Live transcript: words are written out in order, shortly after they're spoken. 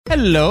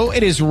Hello,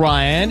 it is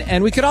Ryan,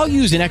 and we could all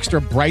use an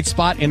extra bright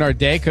spot in our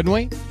day, couldn't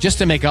we? Just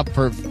to make up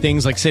for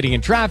things like sitting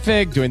in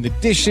traffic, doing the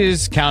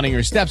dishes, counting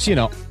your steps,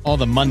 all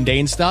the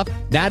mundane stuff.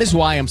 That is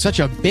why I'm such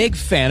a big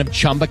fan of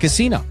Chumba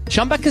Casino.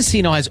 Chumba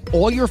Casino has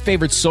all your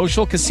favorite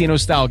social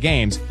casino-style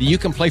games that you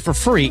can play for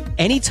free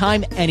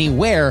anytime,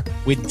 anywhere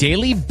with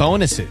daily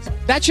bonuses.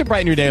 That should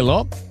brighten your day a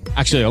little.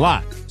 Actually, a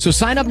lot. So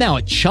sign up now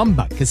at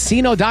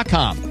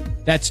ChumbaCasino.com.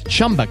 That's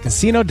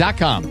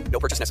ChumbaCasino.com. No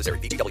purchase necessary.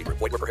 VGW Group.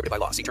 Void where prohibited by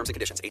law. See terms and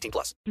conditions. 18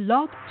 plus.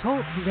 Blog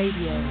Talk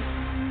Radio.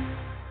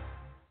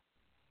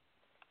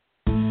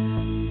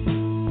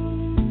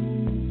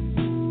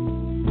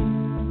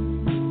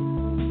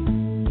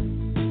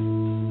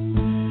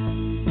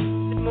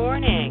 Good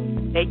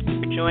morning. Thank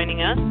you for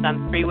joining us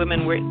on Three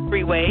Women,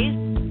 Three Ways.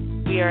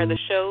 We are the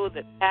show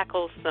that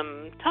tackles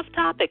some tough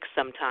topics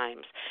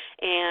sometimes,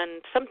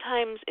 and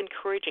sometimes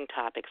encouraging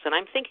topics. And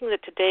I'm thinking that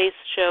today's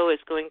show is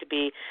going to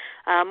be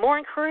more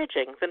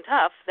encouraging than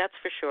tough, that's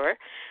for sure.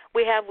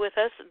 We have with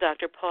us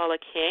Dr. Paula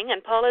King.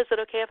 And Paula, is it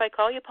okay if I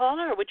call you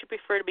Paula, or would you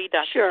prefer to be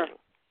Dr. Sure. King?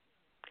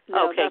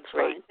 No, okay, that's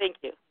great. fine. Thank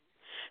you.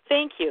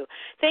 Thank you.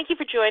 Thank you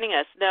for joining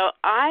us. Now,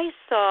 I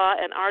saw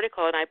an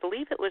article, and I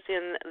believe it was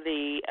in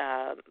the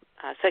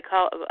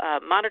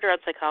Monitor on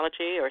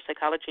Psychology or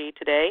Psychology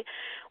Today,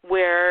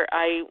 where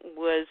I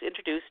was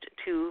introduced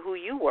to who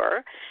you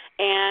were,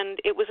 and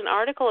it was an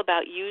article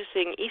about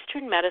using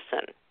Eastern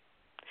medicine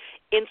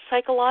in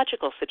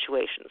psychological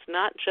situations,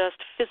 not just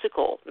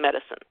physical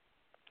medicine.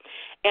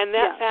 And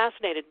that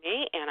fascinated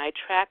me, and I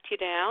tracked you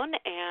down,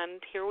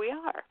 and here we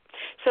are.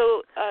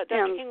 So,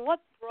 Dr. King, what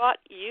brought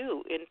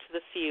you into the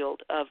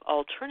field of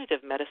alternative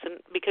medicine?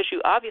 Because you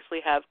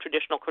obviously have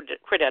traditional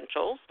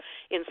credentials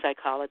in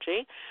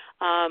psychology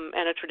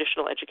and a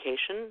traditional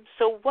education.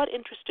 So what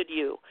interested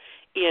you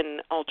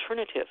in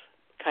alternative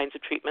kinds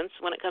of treatments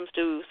when it comes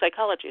to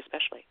psychology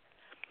especially?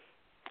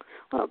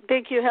 Well,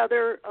 thank you,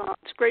 Heather.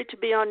 It's great to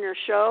be on your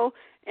show.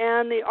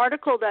 And the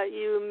article that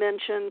you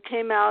mentioned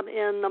came out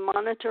in the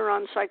Monitor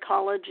on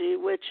Psychology,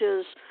 which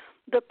is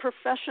the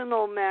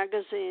professional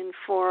magazine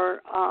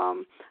for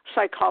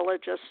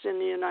psychologists in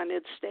the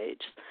United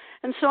States.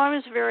 And so I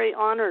was very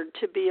honored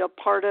to be a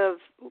part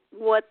of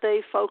what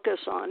they focus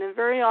on. And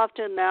very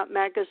often that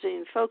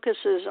magazine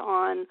focuses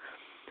on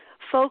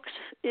folks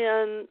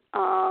in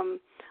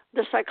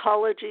the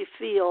psychology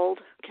field,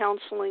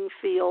 counseling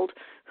field,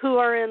 who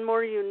are in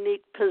more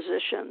unique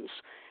positions.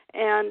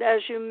 And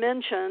as you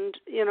mentioned,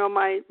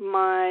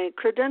 my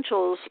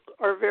credentials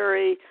are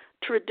very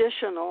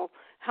traditional.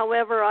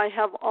 However, I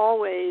have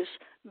always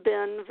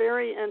been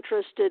very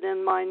interested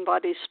in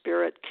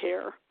mind-body-spirit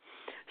care.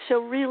 So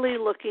really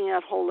looking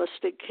at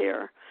holistic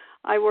care.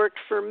 I worked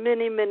for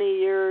many, many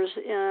years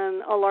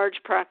in a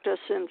large practice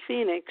in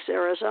Phoenix,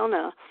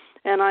 Arizona,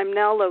 and I'm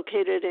now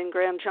located in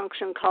Grand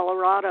Junction,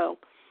 Colorado.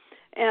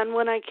 And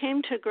when I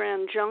came to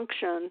Grand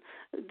Junction,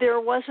 there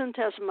wasn't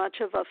as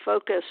much of a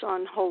focus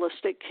on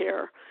holistic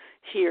care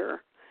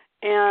here.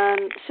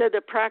 And so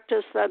the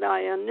practice that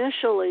I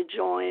initially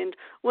joined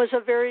was a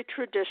very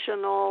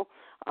traditional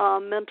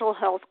mental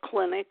health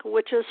clinic,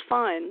 which is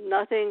fine.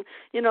 Nothing,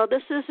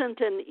 this isn't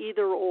an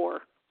either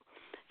or.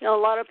 A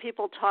lot of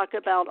people talk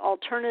about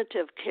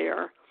alternative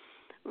care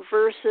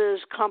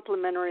versus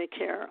complementary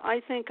care.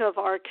 I think of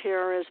our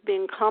care as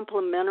being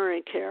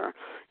complementary care.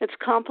 It's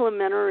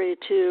complementary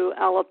to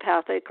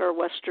allopathic or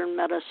Western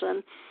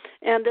medicine,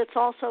 and it's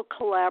also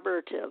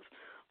collaborative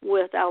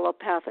with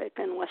allopathic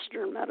and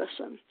Western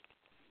medicine.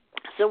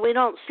 So we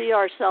don't see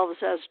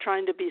ourselves as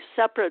trying to be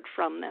separate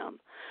from them,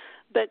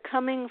 but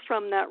coming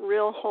from that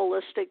real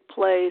holistic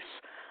place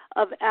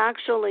of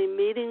actually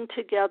meeting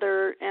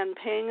together and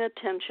paying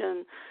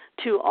attention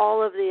to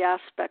all of the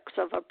aspects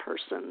of a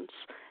person's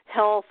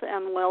health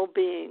and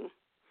well-being.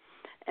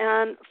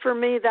 And for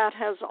me, that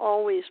has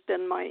always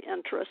been my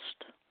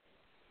interest.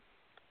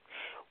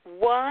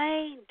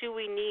 Why do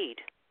we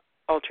need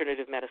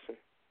alternative medicine?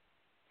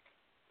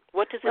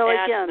 What does it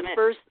add to the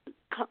mix?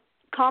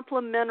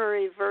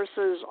 Complementary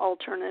versus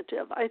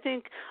alternative. I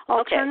think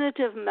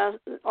alternative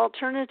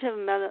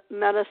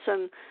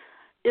medicine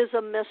is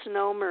a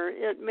misnomer.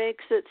 It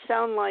makes it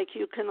sound like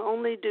you can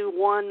only do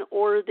one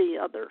or the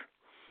other.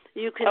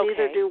 You can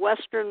either do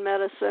Western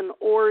medicine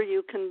or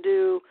you can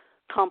do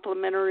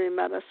complementary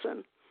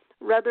medicine,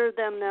 rather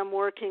than them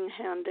working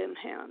hand in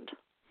hand.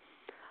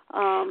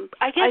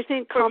 I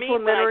think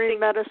complementary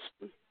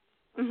medicine.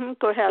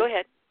 Go ahead. Go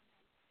ahead.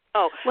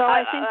 Oh, well,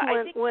 I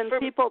think when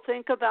people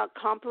think about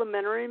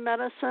complementary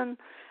medicine,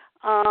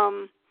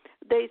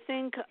 they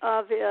think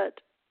of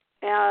it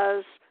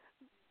as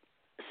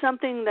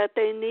something that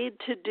they need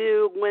to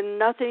do when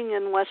nothing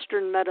in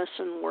Western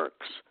medicine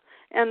works.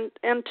 And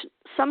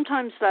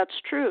sometimes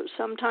that's true.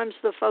 Sometimes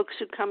the folks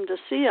who come to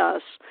see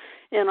us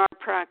in our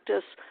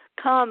practice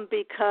come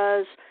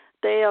because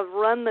they have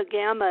run the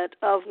gamut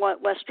of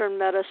what Western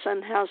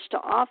medicine has to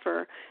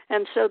offer,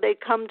 and so they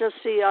come to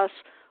see us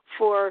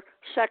for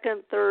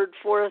second, third,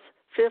 fourth,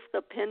 fifth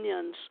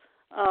opinions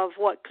of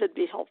what could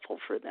be helpful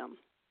for them.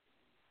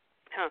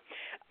 Huh.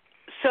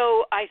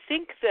 So I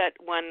think that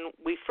when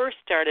we first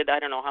started, I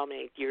don't know how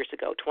many years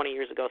ago, 20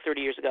 years ago,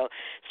 30 years ago,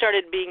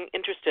 started being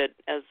interested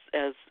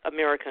as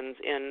Americans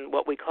in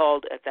what we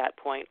called at that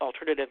point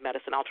alternative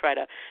medicine. I'll try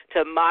to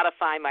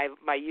modify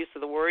my use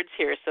of the words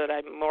here so that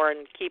I'm more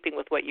in keeping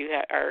with what you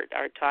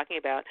are talking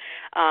about.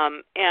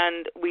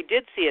 And we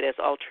did see it as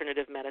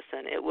alternative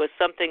medicine. It was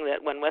something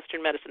that when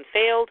Western medicine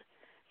failed,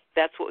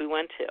 that's what we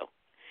went to,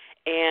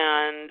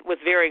 and with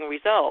varying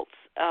results.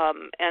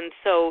 And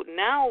so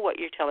now what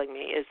you're telling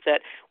me is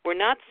that we're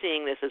not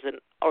seeing this as an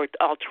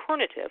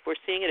alternative. We're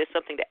seeing it as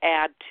something to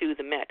add to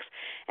the mix.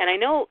 And I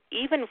know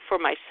even for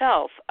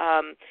myself,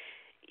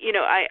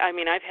 I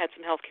mean, I've had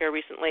some health care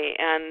recently,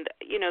 and,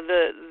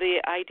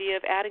 the idea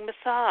of adding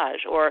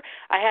massage, or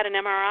I had an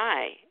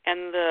MRI,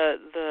 and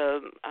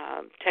the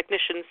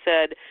technician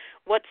said,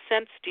 "What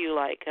scents do you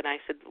like?" And I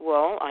said,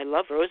 "Well, I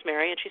love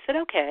rosemary." And she said,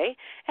 "Okay."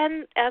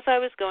 And as I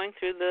was going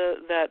through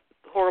that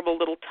horrible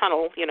little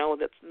tunnel,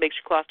 that makes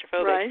you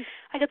claustrophobic, right.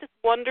 I got this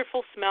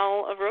wonderful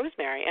smell of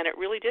rosemary, and it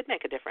really did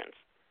make a difference.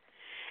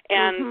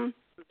 And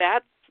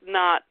that's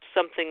not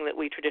something that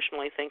we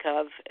traditionally think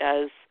of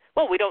as,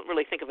 well, we don't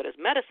really think of it as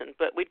medicine,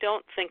 but we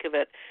don't think of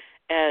it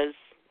as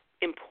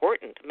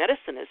important.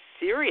 Medicine is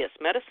serious.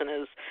 Medicine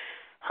is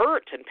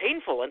hurt and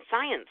painful and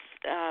science.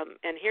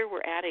 And here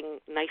we're adding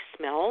nice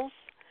smells.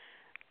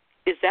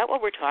 Is that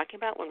what we're talking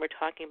about when we're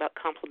talking about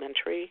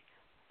complementary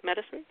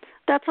medicine?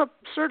 That's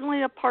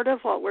certainly a part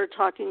of what we're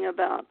talking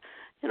about.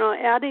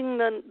 Adding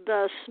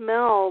the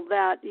smell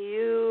that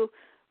you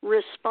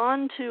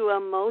respond to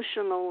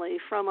emotionally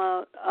from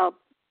a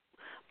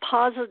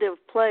positive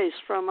place,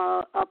 from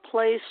a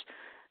place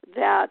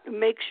that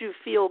makes you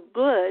feel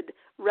good,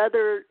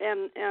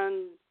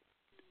 and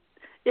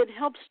it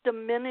helps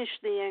diminish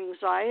the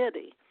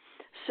anxiety.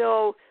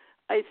 So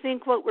I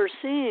think what we're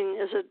seeing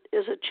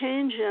is a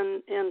change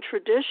in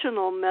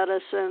traditional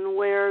medicine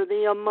where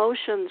the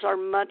emotions are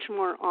much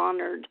more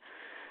honored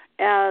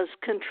as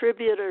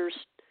contributors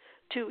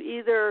to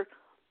either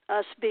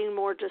us being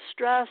more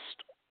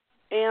distressed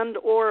and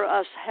or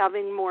us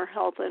having more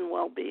health and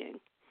well-being.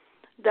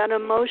 That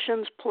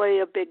emotions play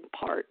a big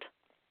part.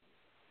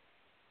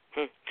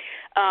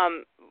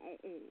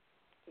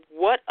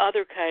 What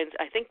other kinds,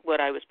 I think what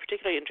I was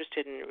particularly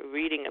interested in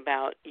reading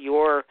about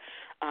your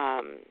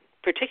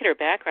particular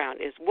background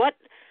is what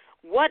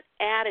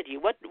added you,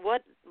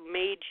 what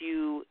made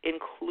you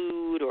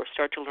include or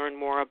start to learn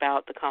more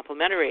about the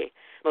complementary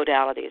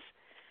modalities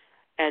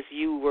as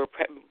you were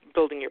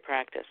building your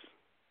practice?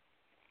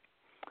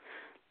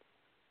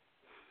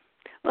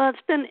 Well,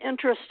 it's been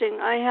interesting.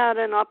 I had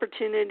an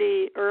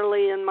opportunity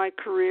early in my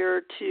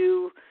career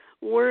to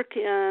work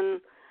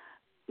in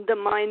the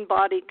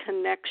mind-body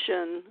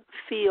connection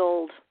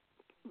field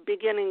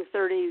beginning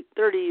 30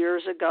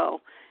 years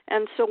ago.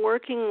 And so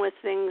working with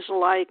things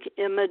like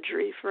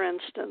imagery, for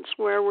instance,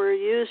 where we're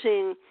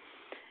using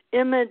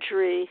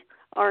imagery,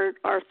 our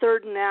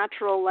third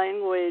natural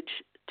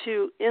language,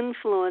 to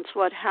influence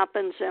what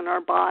happens in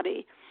our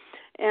body.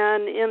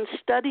 And in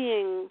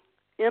studying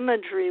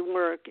imagery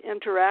work,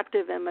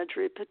 interactive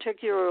imagery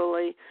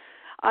particularly,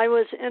 I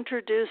was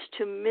introduced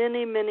to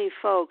many, many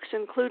folks,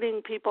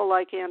 including people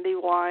like Andy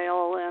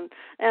Weil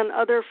and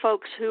other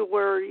folks who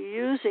were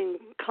using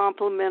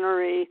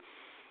complementary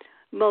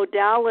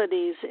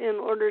modalities in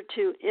order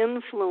to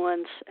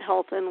influence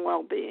health and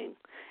well-being.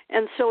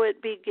 And so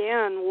it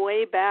began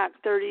way back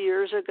 30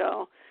 years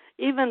ago.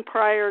 Even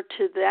prior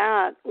to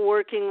that,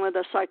 working with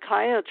a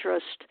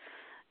psychiatrist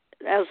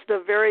as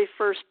the very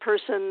first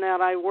person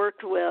that I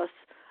worked with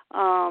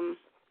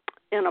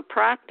in a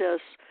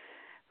practice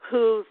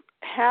who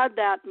had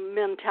that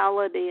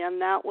mentality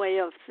and that way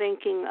of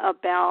thinking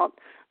about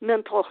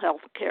mental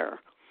health care,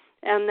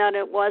 and that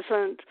it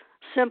wasn't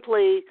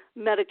simply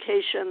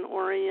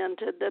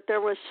medication-oriented, that there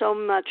was so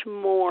much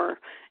more,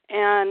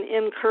 and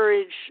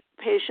encourage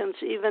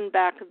patients even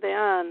back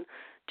then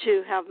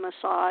to have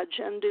massage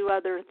and do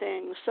other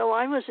things. So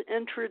I was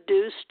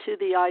introduced to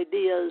the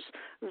ideas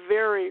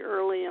very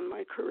early in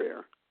my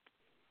career.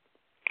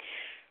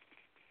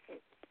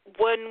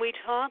 When we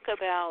talk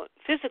about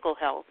physical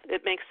health,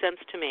 it makes sense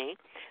to me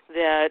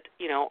that,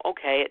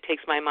 it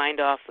takes my mind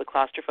off the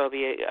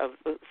claustrophobia of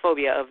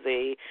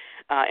the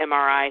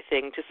MRI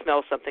thing to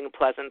smell something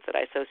pleasant that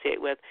I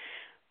associate with.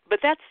 But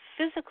that's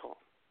physical.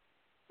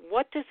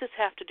 What does this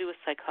have to do with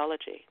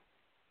psychology?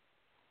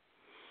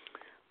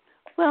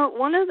 Well,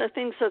 one of the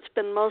things that's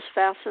been most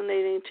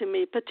fascinating to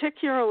me,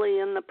 particularly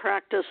in the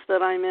practice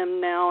that I'm in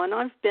now, and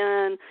I've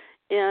been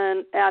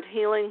at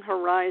Healing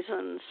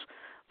Horizons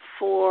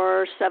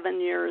for 7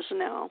 years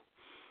now.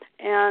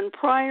 And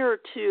prior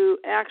to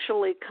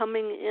actually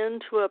coming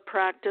into a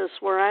practice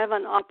where I have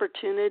an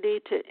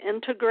opportunity to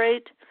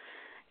integrate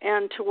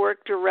and to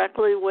work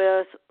directly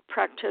with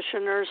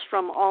practitioners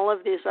from all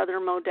of these other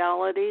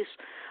modalities,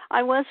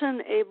 I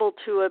wasn't able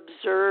to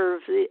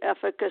observe the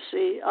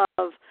efficacy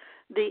of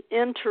the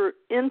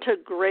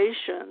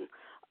integration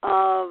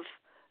of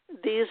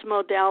these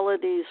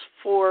modalities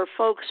for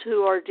folks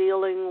who are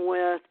dealing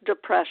with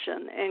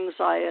depression,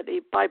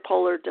 anxiety,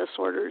 bipolar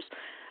disorders,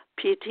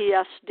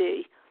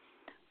 PTSD.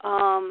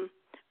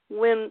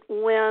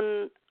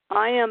 When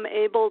I am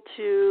able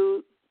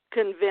to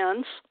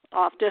convince,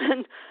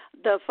 often,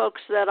 the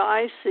folks that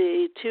I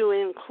see to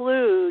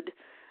include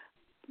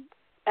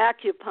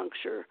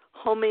acupuncture,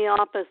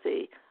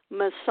 homeopathy,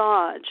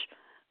 massage,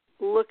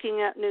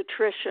 looking at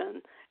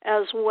nutrition,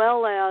 as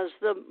well as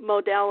the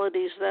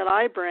modalities that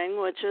I bring,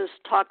 which is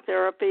talk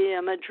therapy,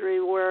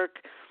 imagery work,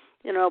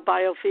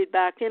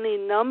 biofeedback, any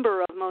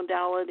number of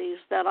modalities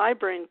that I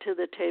bring to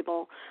the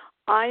table,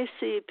 I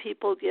see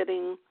people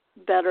getting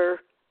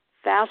better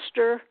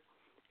faster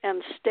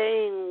and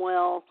staying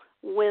well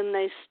when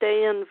they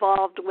stay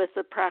involved with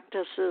the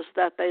practices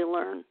that they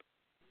learn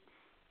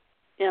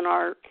in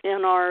our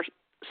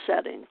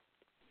setting.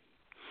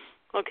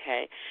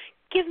 Okay.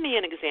 Give me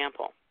an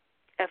example.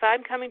 If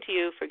I'm coming to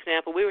you, for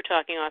example, we were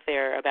talking off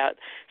air about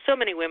so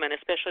many women,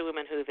 especially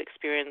women who have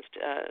experienced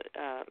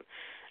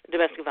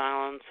domestic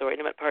violence or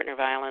intimate partner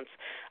violence,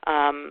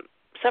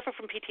 suffer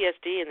from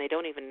PTSD and they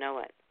don't even know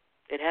it.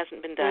 It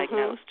hasn't been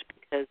diagnosed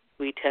because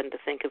we tend to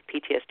think of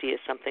PTSD as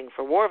something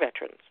for war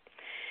veterans.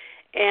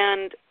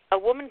 And a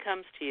woman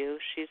comes to you,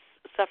 she's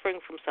suffering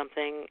from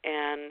something,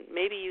 and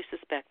maybe you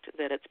suspect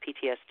that it's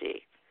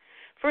PTSD.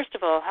 First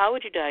of all, how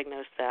would you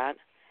diagnose that?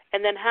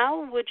 And then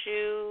how would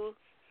you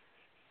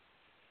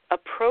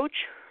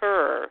approach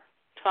her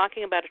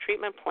talking about a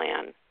treatment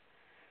plan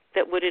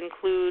that would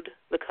include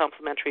the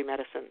complementary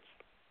medicines?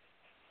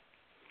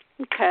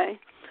 Okay.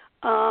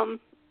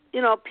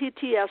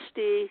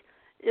 PTSD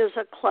is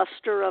a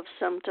cluster of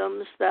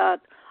symptoms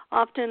that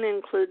often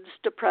includes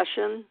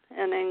depression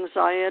and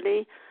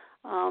anxiety,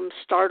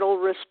 startle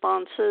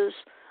responses,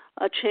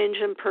 a change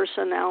in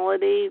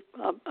personality,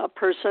 a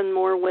person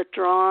more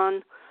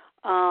withdrawn,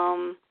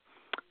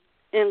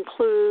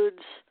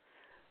 includes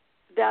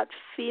that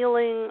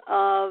feeling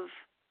of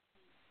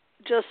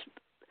just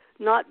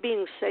not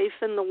being safe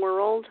in the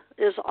world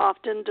is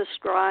often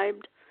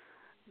described,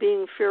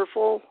 being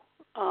fearful.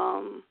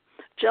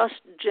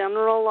 Just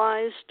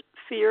generalized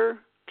fear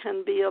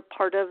can be a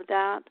part of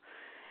that.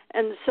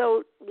 And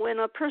so when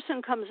a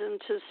person comes in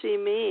to see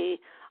me,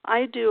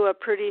 I do a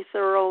pretty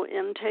thorough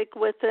intake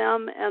with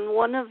them, and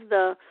one of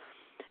the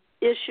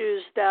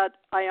issues that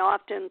I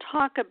often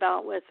talk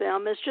about with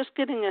them is just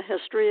getting a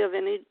history of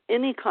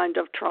any kind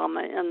of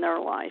trauma in their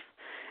life.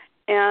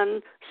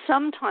 And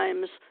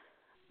sometimes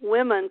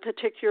women,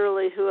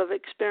 particularly who have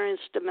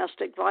experienced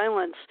domestic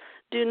violence,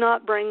 do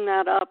not bring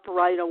that up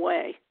right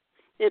away.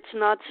 It's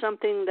not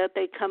something that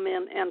they come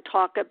in and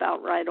talk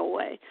about right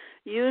away.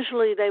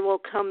 Usually they will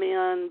come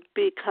in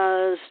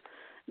because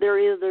they're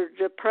either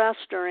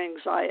depressed or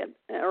anxiety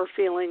or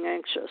feeling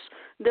anxious.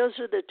 Those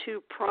are the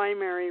two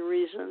primary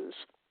reasons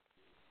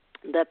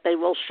that they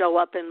will show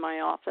up in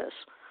my office.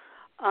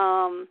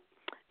 And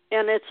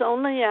it's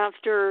only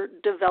after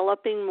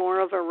developing more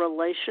of a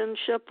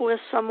relationship with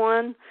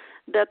someone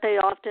that they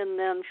often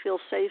then feel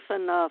safe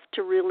enough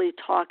to really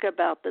talk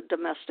about the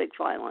domestic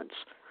violence.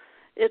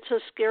 It's a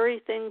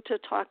scary thing to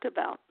talk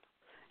about.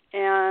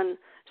 And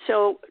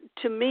so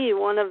to me,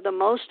 one of the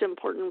most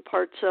important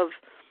parts of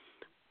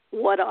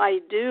what I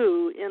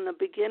do in the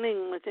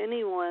beginning with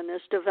anyone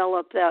is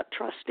develop that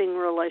trusting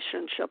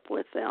relationship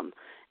with them.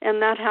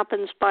 And that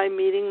happens by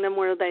meeting them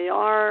where they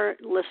are,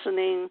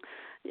 listening,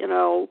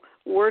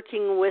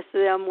 working with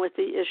them with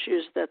the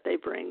issues that they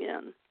bring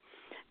in.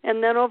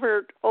 And then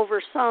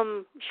over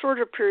some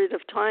shorter period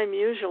of time,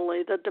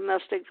 usually the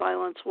domestic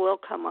violence will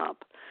come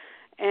up.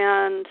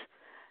 And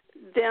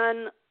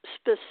then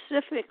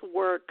specific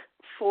work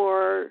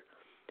for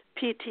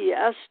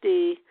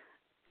PTSD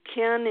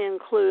can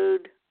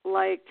include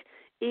like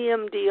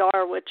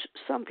EMDR, which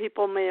some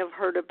people may have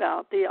heard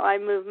about, the eye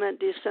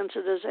movement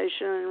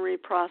desensitization and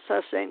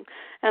reprocessing,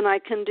 and I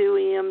can do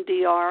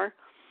EMDR.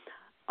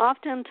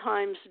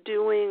 Oftentimes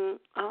doing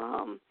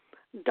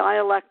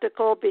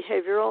dialectical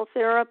behavioral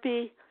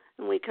therapy,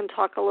 and we can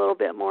talk a little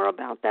bit more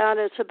about that.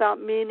 It's about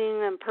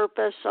meaning and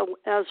purpose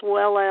as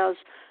well as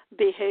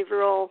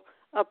behavioral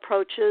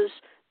approaches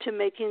to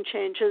making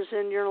changes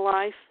in your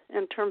life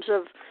in terms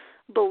of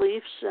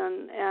beliefs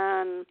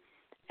and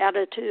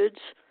attitudes.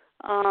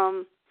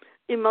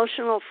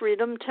 Emotional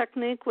freedom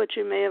technique, which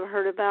you may have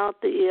heard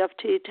about, the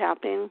EFT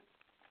tapping,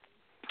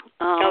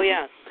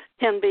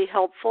 can be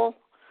helpful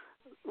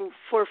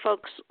for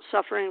folks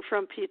suffering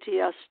from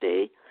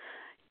PTSD.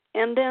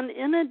 And then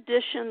in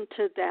addition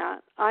to that,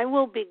 I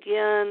will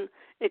begin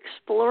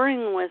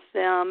exploring with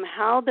them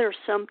how their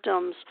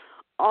symptoms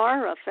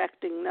are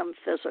affecting them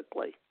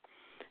physically.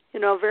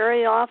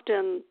 Very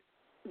often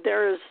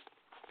there's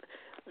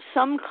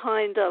some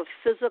kind of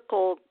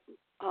physical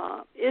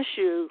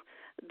issue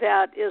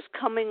that is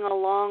coming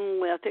along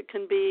with. It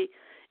can be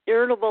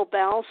irritable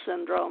bowel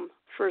syndrome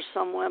for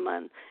some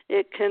women.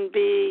 It can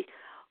be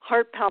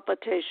heart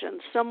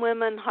palpitations. Some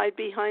women hide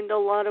behind a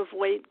lot of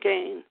weight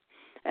gain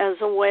as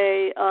a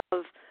way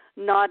of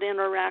not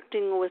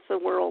interacting with the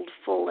world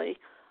fully.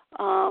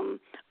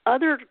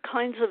 other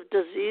kinds of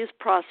disease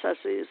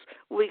processes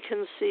we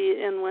can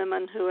see in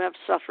women who have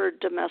suffered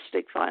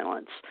domestic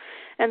violence.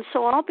 And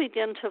so I'll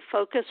begin to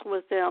focus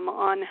with them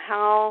on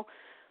how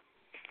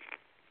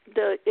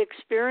the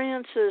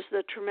experiences,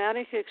 the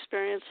traumatic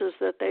experiences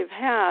that they've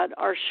had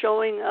are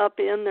showing up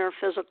in their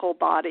physical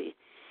body.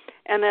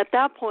 And at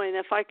that point,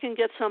 if I can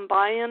get some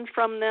buy-in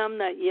from them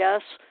that,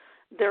 yes,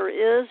 there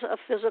is a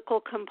physical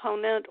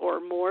component or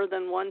more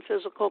than one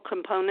physical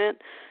component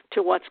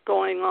to what's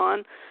going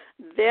on,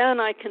 then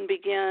I can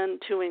begin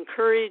to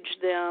encourage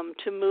them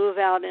to move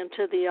out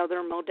into the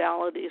other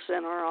modalities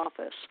in our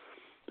office.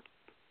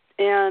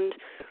 And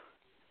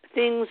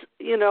things,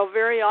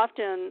 very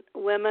often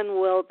women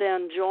will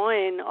then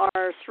join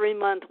our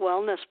 3-month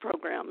wellness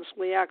programs.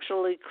 We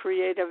actually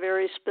create a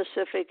very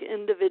specific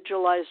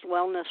individualized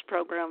wellness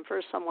program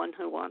for someone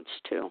who wants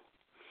to.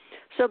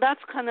 So that's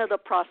kind of the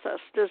process.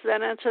 Does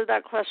that answer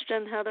that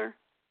question, Heather?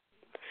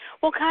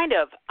 Well, kind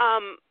of.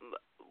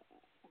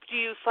 Do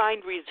you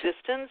find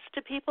resistance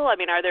to people? I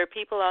mean, are there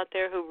people out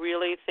there who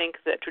really think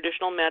that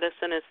traditional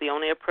medicine is the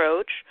only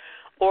approach,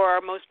 or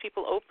are most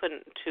people open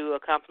to a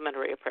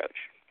complementary approach?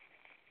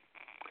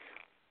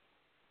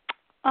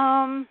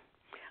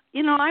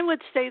 I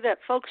would say that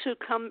folks who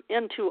come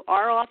into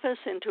our office,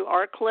 into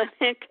our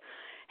clinic,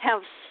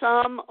 have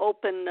some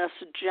openness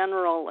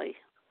generally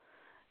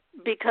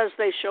because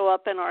they show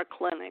up in our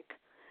clinic.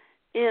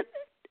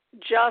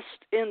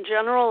 Just in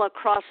general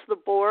across the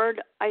board,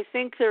 I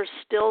think there's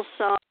still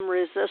some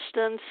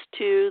resistance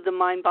to the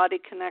mind-body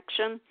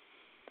connection,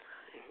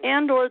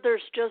 and or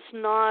there's just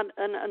not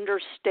an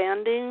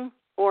understanding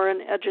or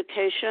an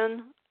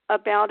education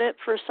about it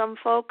for some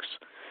folks.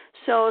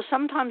 So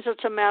sometimes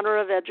it's a matter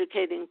of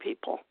educating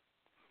people.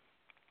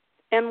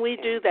 And we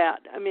do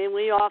that. I mean,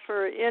 we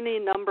offer any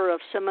number of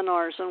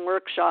seminars and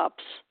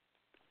workshops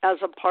as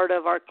a part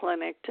of our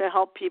clinic to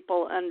help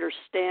people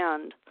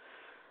understand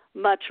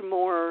much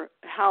more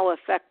how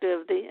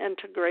effective the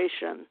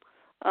integration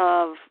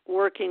of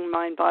working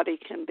mind-body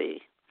can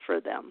be for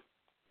them.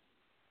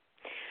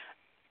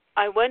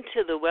 I went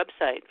to the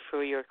website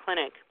for your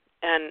clinic,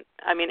 and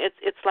I mean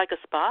it's like a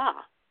spa.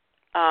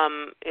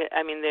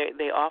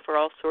 They offer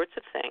all sorts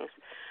of things,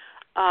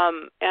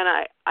 and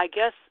I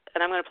guess,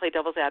 and I'm going to play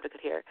devil's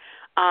advocate here.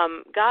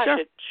 Sure.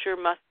 It sure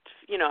must.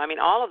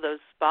 All of those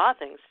spa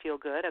things feel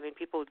good. I mean,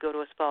 people would go to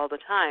a spa all the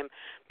time,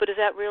 but is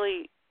that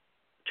really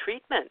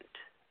treatment?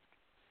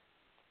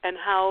 And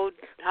how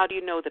do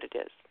you know that it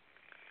is?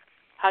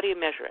 How do you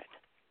measure it?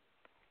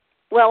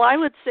 Well, I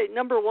would say,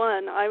 number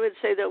one,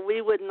 that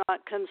we would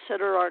not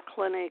consider our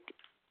clinic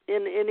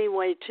in any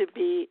way to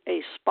be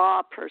a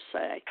spa per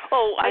se.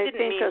 Oh, I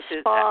didn't mean to.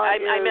 I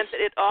meant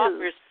that it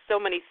offers so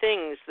many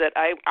things that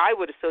I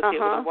would associate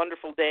with a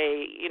wonderful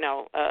day,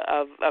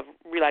 of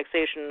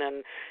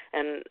relaxation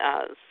and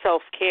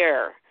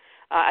self-care.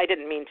 I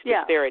didn't mean to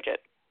disparage it.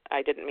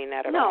 I didn't mean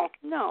that at all.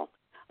 No.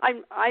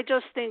 I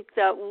just think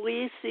that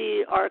we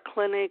see our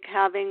clinic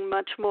having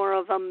much more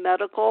of a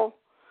medical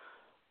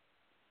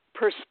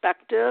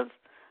perspective,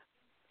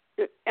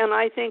 and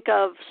I think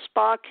of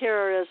spa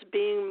care as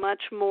being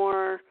much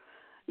more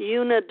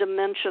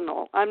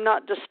unidimensional. I'm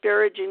not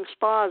disparaging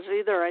spas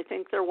either. I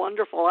think they're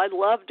wonderful. I'd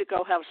love to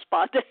go have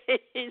spa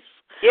days.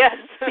 Yes.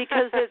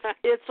 Because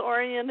it's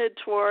oriented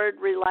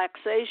toward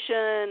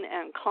relaxation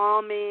and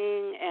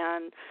calming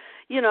and,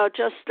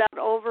 just that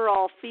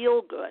overall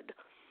feel good.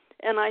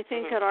 And I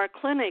think at our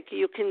clinic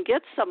you can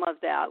get some of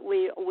that.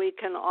 We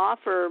can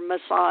offer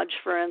massage,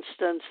 for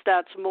instance,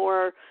 that's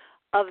more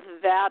of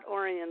that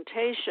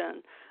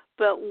orientation.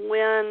 But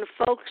when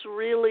folks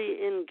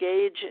really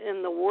engage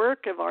in the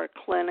work of our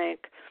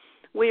clinic,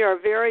 we are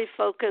very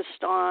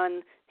focused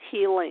on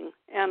healing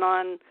and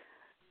on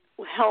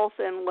health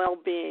and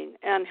well-being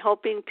and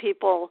helping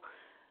people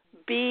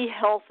be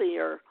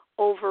healthier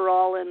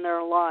overall in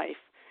their life.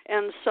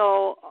 And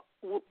so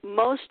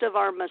most of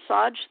our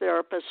massage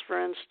therapists, for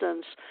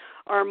instance,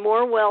 are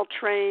more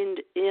well-trained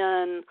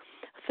in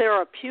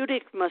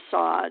therapeutic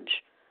massage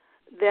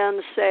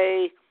than,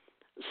 say,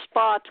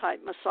 spa-type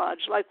massage.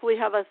 Like we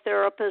have a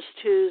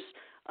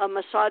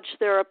massage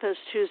therapist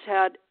who's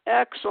had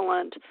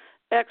excellent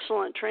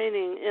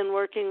training in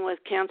working with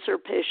cancer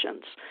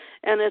patients.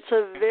 And it's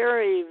a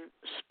very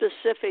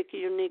specific,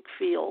 unique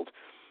field.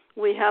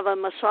 We have a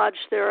massage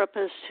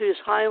therapist who's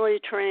highly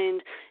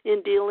trained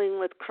in dealing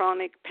with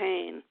chronic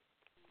pain.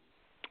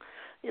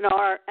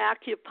 Our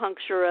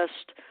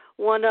acupuncturist,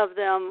 one of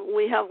them,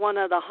 we have one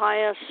of the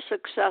highest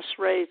success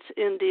rates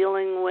in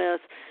dealing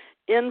with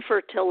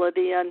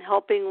infertility and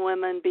helping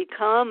women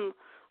become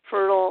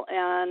fertile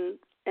and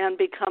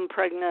become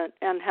pregnant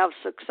and have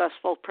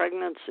successful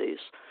pregnancies.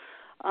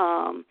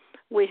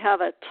 We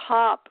have a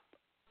top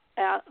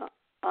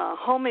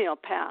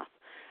homeopath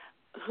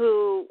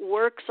who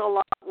works a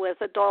lot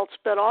with adults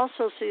but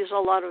also sees a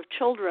lot of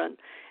children.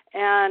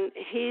 And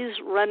he's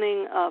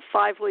running a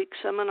 5-week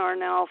seminar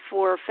now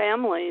for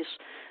families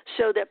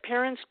so that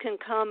parents can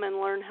come and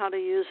learn how to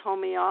use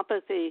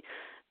homeopathy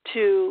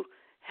to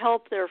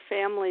help their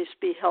families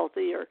be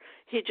healthier.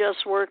 He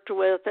just worked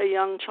with a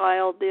young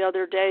child the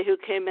other day who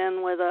came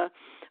in with a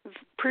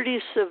pretty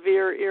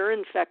severe ear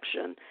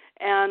infection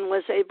and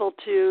was able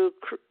to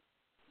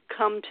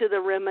come to the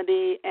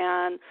remedy,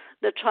 and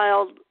the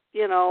child,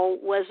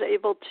 was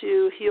able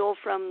to heal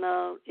from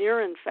the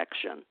ear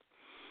infection.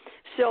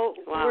 So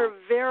wow. We're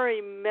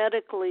very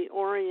medically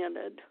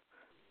oriented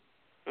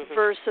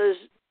versus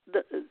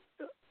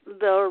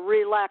the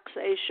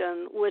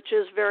relaxation, which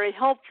is very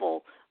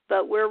helpful,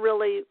 but we're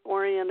really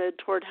oriented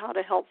toward how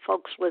to help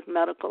folks with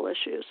medical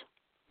issues.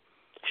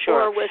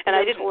 Sure. Or with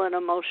and mental and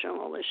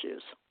emotional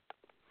issues.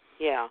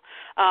 Yeah.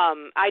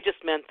 I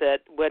just meant that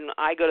when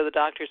I go to the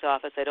doctor's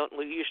office, I don't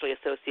usually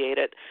associate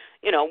it,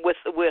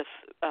 with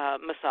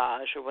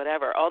massage or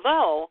whatever.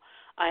 Although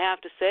I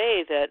have to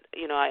say that,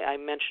 I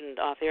mentioned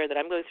off air that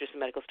I'm going through some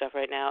medical stuff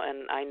right now,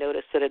 and I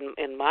noticed that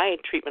in my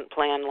treatment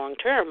plan long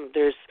term,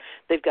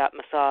 they've got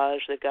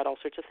massage, they've got all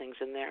sorts of things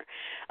in there.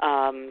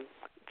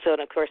 So,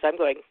 of course, I'm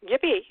going,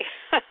 yippee.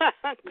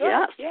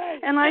 Yes, yay.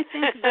 And I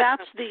think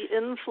that's the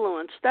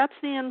influence. That's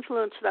the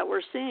influence that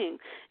we're seeing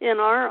in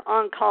our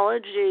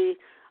oncology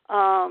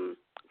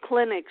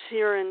clinics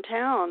here in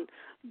town.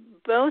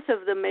 Both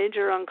of the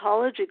major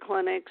oncology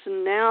clinics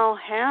now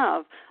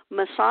have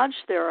massage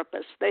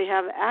therapists. They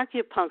have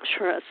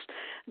acupuncturists.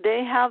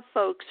 They have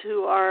folks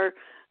who are,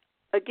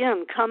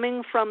 again,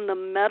 coming from the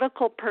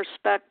medical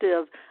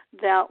perspective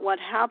that what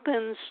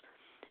happens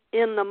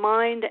in the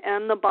mind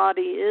and the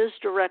body is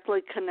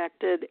directly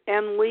connected,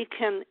 and we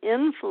can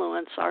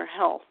influence our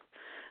health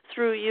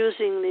through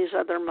using these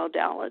other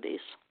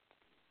modalities.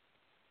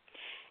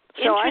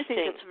 So I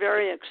think it's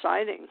very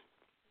exciting.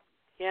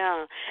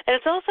 Yeah, and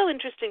it's also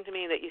interesting to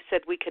me that you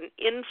said we can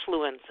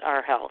influence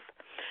our health.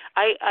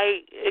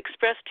 I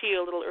expressed to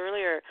you a little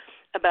earlier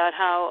about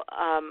how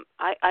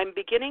I'm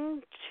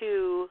beginning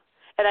to,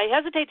 and I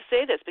hesitate to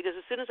say this because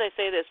as soon as I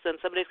say this, then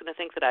somebody's going to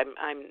think that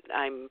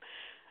I'm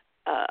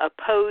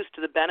opposed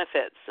to the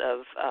benefits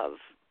of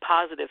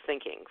positive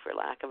thinking, for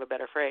lack of a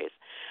better phrase.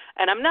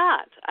 And I'm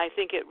not. I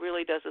think it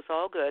really does us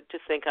all good to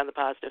think on the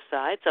positive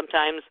side.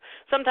 Sometimes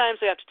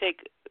we have to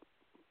take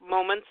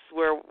moments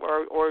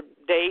or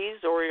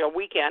days or a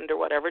weekend or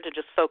whatever to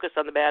just focus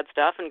on the bad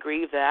stuff and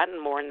grieve that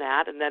and mourn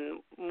that and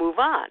then move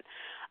on.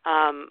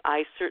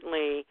 I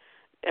certainly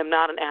am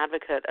not an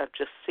advocate of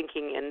just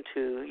sinking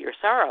into your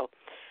sorrow.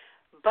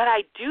 But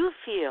I do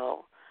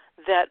feel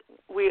that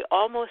we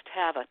almost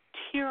have a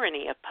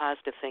tyranny of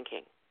positive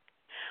thinking,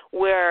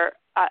 where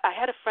I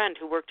had a friend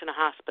who worked in a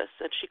hospice,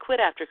 and she quit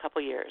after a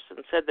couple of years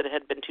and said that it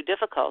had been too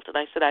difficult. And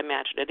I said, I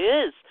imagine it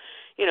is,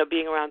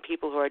 being around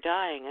people who are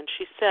dying. And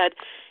she said,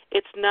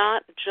 it's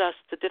not just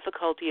the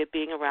difficulty of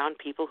being around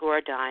people who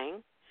are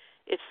dying.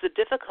 It's the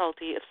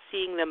difficulty of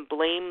seeing them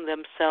blame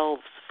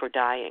themselves for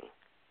dying,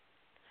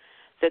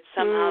 that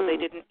somehow they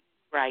didn't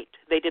right,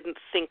 they didn't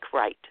think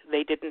right,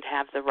 they didn't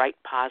have the right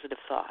positive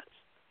thoughts.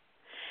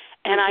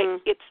 And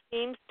it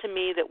seems to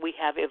me that we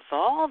have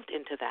evolved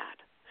into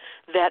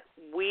that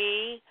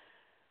we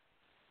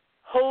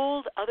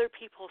hold other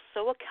people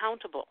so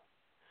accountable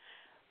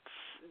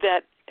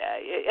that,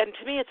 and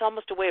to me it's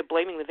almost a way of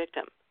blaming the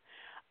victim.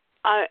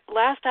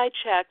 Last I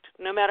checked,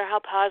 no matter how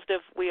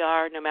positive we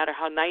are, no matter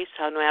how nice,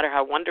 no matter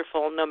how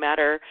wonderful,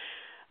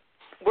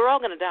 we're all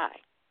going to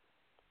die,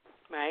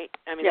 right?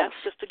 I mean, yes.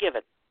 That's just a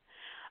given.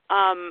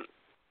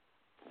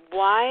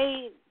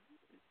 Why,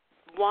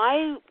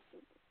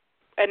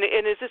 and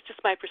is this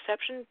just my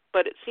perception,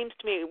 but it seems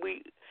to me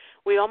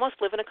we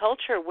almost live in a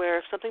culture where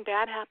if something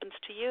bad happens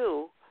to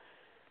you,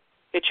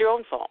 it's your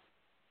own fault.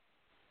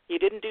 You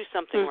didn't do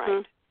something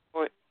right.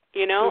 Or,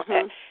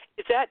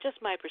 is that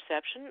just my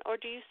perception, or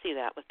do you see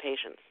that with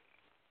patients?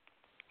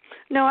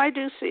 No, I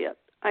do see it.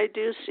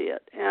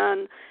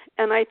 And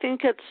I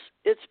think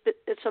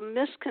it's a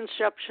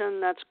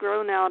misconception that's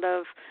grown out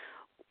of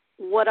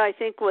what I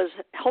think was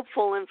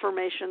helpful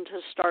information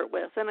to start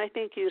with. And I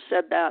think you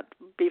said that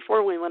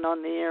before we went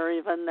on the air,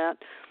 even that,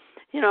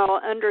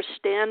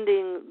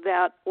 understanding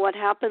that what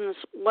happens,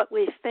 what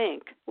we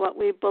think, what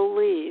we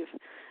believe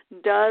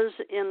does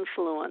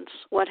influence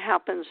what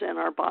happens in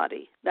our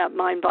body, that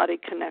mind-body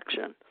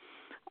connection.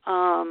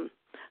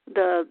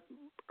 The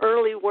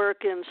early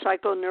work in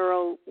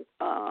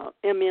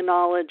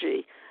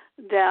psychoneuroimmunology,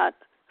 that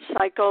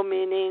psycho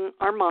meaning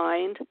our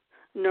mind,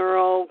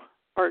 neuro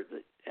or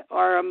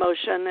our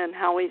emotion and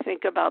how we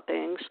think about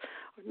things,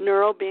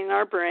 neuro being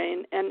our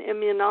brain, and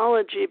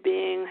immunology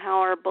being how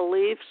our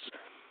beliefs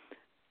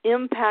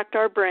impact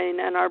our brain,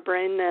 and our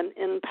brain then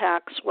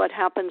impacts what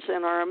happens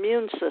in our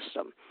immune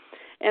system.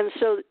 And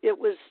so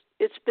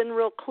it's been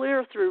real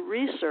clear through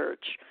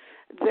research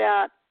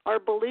that our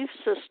belief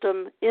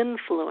system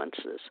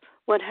influences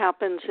what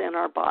happens in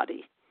our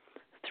body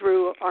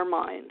through our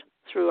mind,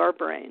 through our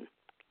brain.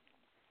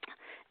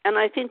 And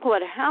I think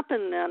what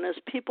happened then is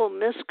people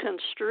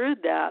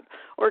misconstrued that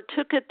or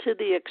took it to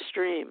the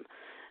extreme,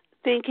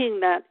 thinking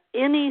that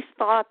any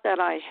thought that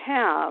I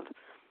have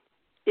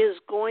is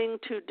going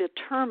to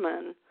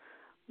determine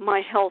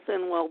my health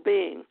and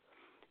well-being.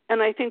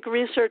 And I think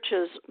research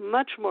is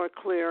much more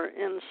clear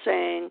in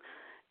saying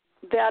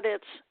that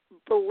it's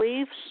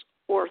beliefs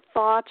or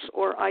thoughts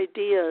or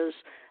ideas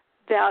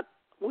that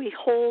we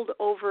hold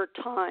over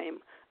time,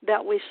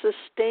 that we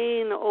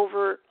sustain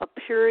over a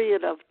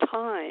period of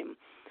time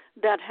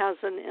that has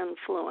an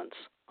influence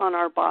on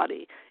our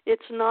body.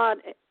 It's not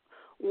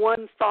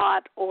one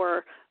thought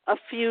or a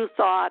few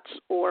thoughts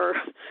or,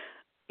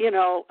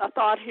 a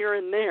thought here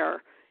and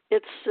there.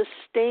 It's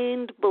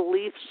sustained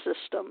belief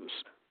systems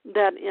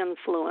that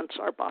influence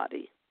our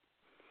body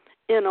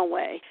in a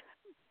way.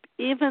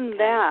 Even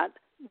that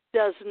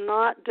does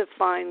not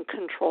define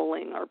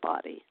controlling our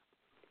body.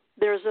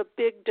 There's a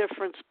big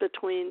difference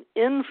between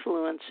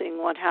influencing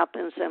what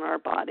happens in our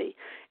body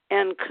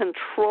and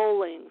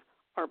controlling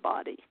our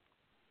body.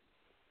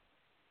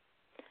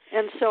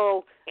 And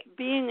so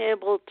being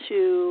able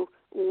to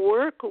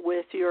work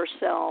with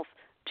yourself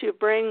to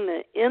bring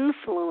the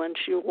influence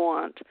you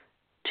want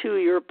to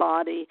your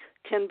body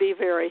can be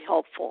very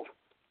helpful.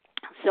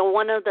 So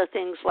one of the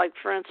things, like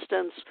for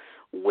instance,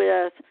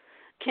 with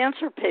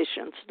cancer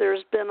patients,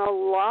 there's been a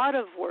lot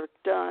of work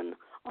done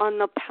on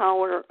the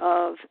power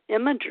of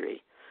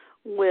imagery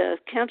with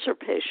cancer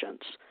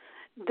patients,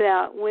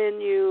 that when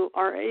you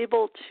are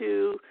able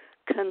to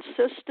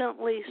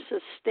consistently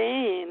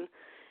sustain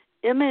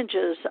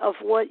images of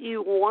what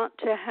you want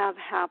to have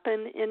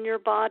happen in your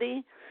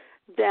body,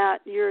 that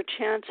your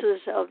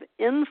chances of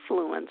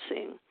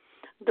influencing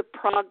the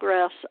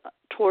progress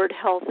toward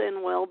health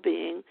and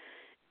well-being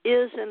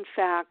is in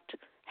fact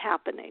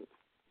happening.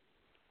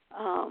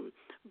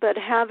 But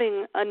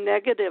having a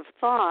negative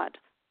thought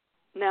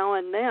now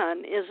and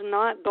then is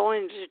not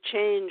going to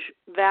change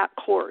that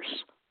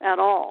course at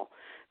all,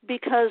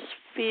 because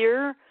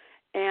fear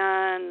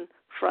and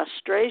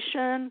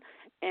frustration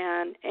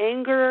and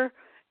anger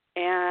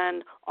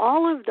and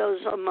all of those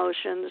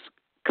emotions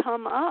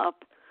come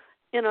up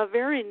in a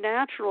very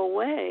natural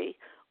way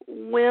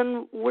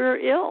when we're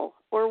ill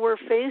or we're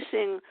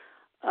facing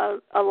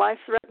a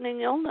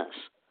life-threatening illness.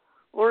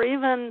 Or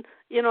even,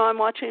 I'm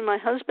watching my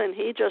husband,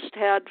 he just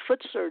had foot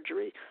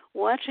surgery,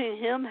 watching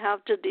him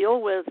have to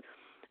deal with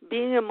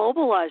being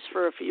immobilized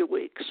for a few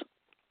weeks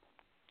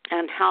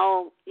and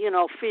how,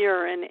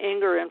 fear and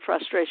anger and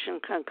frustration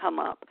can come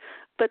up.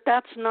 But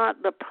that's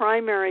not the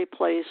primary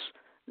place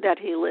that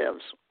he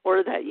lives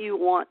or that you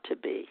want to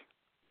be.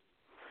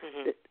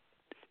 Mm-hmm.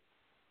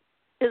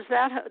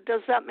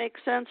 Does that make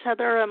sense,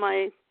 Heather?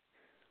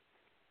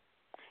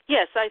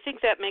 Yes, I think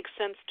that makes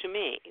sense to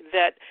me.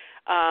 That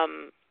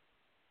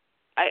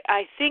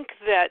I think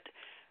that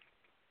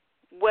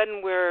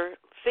when we're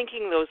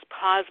thinking those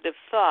positive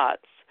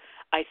thoughts,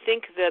 I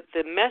think that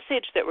the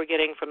message that we're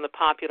getting from the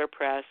popular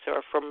press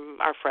or from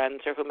our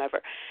friends or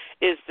whomever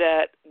is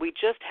that we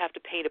just have to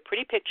paint a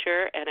pretty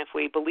picture, and if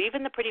we believe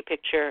in the pretty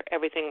picture,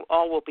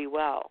 all will be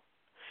well.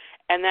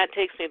 And that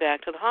takes me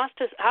back to the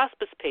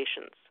hospice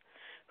patients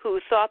who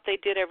thought they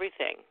did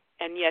everything,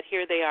 and yet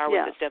here they are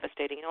with this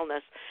devastating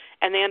illness,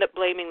 and they end up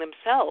blaming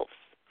themselves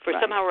for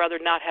somehow or other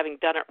not having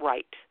done it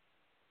right.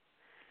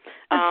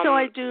 And so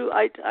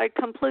I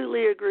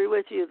completely agree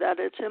with you that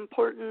it's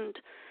important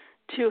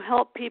to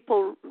help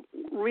people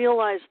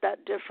realize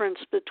that difference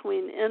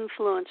between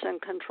influence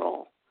and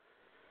control.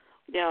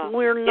 Yeah.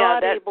 We're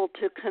not able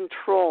to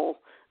control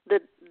the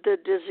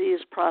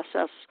disease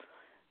process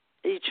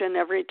each and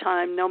every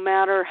time, no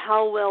matter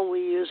how well we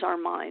use our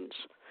minds.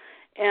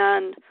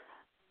 And,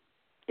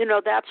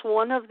 that's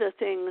one of the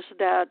things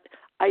that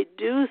I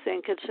do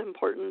think it's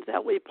important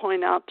that we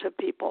point out to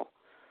people,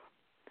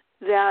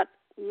 that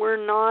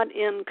we're not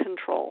in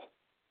control.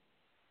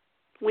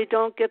 We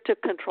don't get to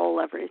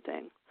control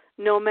everything,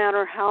 no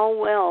matter how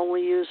well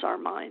we use our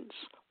minds.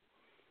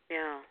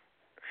 Yeah.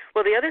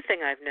 Well, the other thing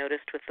I've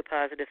noticed with the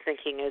positive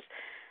thinking is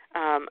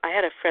I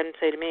had a friend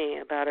say to me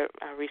about a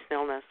recent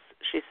illness.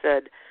 She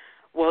said,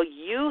 well,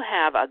 you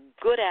have a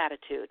good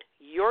attitude.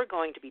 You're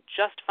going to be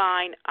just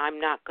fine. I'm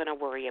not going to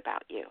worry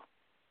about you.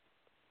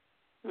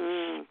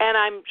 And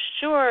I'm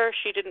sure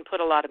she didn't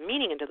put a lot of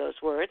meaning into those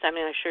words. I'm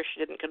sure she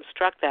didn't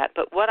construct that.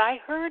 But what I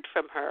heard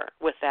from her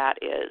with that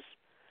is,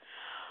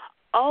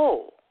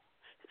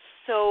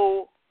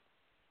 so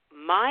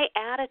my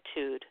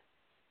attitude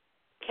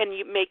can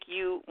make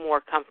you more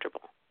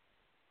comfortable.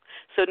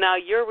 So now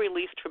you're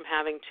released from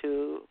having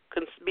to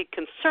be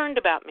concerned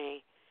about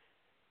me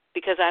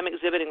because I'm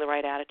exhibiting the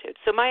right attitude.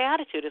 So my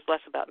attitude is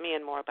less about me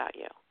and more about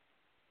you.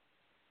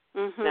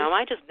 Mm-hmm. Now, am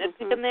I just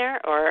nitpicking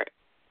there, or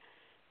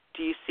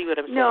do you see what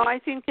I'm saying? No, I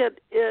think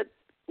it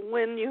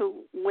when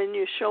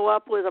you show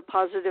up with a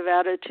positive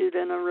attitude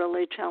in a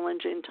really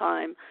challenging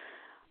time,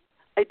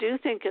 I do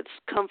think it's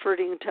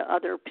comforting to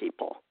other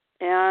people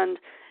and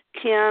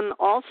can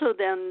also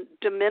then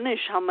diminish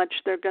how much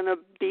they're going to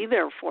be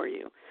there for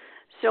you.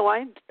 So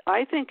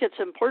I think it's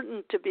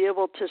important to be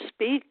able to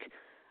speak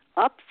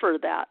up for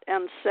that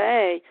and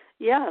say,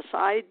 yes,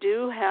 I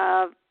do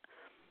have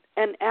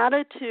an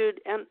attitude,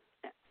 and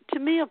to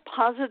me a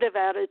positive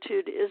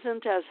attitude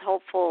isn't as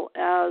helpful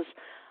as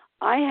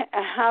I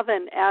have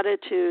an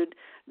attitude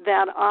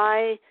that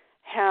I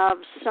have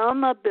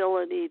some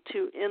ability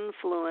to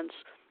influence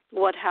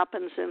what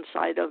happens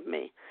inside of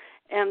me.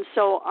 And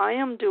so I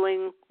am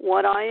doing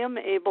what I am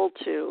able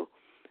to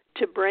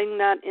bring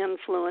that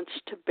influence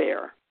to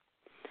bear.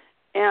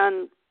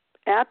 And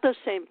at the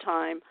same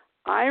time,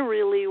 I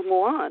really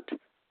want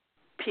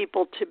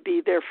people to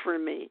be there for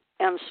me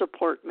and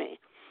support me.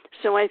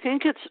 So I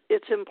think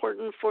it's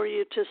important for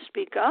you to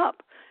speak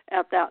up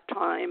at that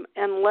time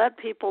and let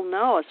people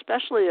know,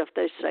 especially if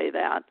they say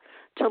that,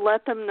 to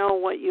let them know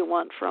what you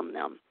want from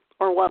them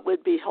or what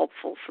would be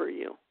helpful for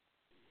you.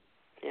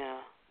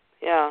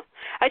 Yeah.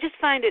 I just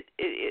find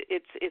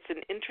it's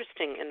an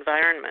interesting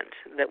environment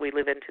that we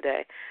live in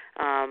today,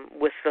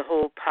 with the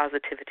whole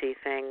positivity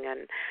thing.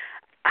 And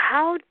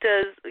how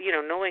does,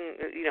 knowing,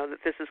 that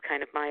this is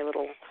kind of my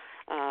little,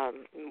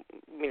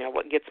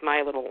 what gets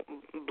my little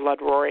blood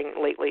roaring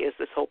lately is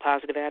this whole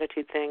positive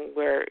attitude thing,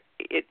 where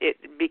it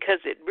because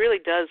it really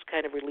does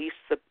kind of release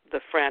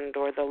the friend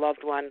or the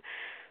loved one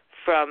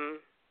from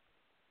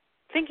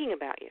thinking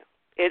about you.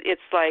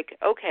 It's like,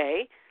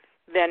 okay,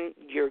 then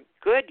you're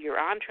good, you're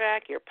on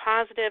track, you're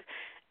positive.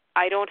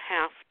 I don't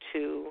have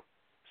to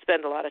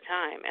spend a lot of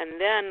time.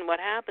 And then what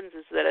happens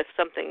is that if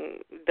something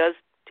does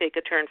take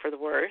a turn for the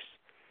worse,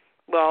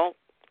 well,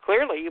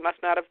 clearly you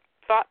must not have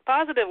thought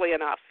positively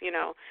enough,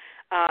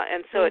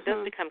 and so it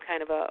does become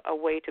kind of a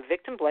way to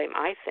victim blame,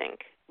 I think.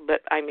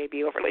 But I may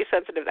be overly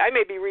sensitive. I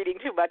may be reading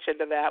too much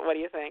into that. What do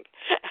you think?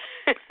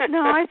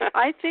 No,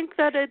 I think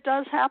that it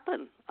does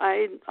happen.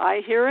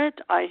 I hear it.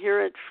 I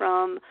hear it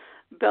from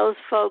both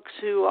folks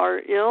who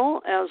are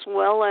ill as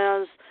well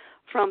as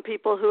from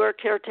people who are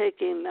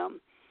caretaking them.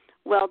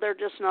 Well, they're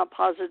just not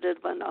positive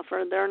enough,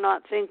 or they're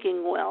not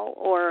thinking well,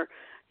 or,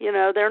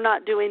 they're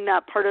not doing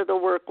that part of the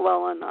work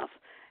well enough.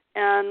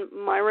 And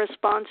my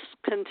response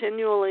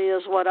continually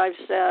is what I've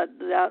said,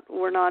 that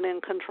we're not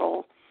in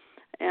control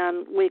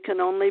and we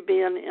can only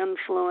be an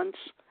influence,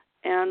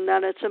 and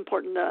that it's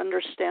important to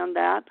understand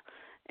that.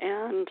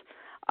 And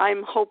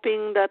I'm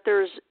hoping that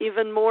there's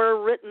even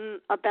more written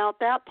about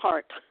that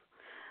part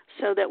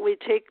so that we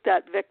take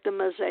that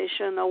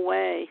victimization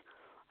away,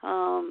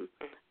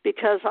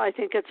 because I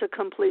think it's a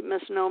complete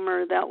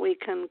misnomer that we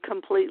can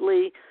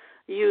completely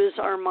use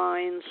our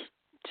minds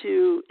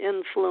to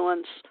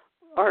influence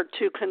or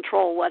to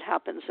control what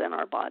happens in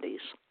our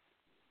bodies.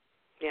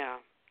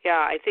 Yeah,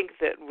 I think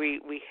that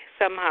we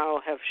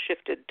somehow have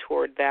shifted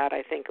toward that,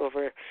 I think,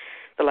 over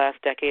the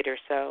last decade or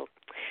so.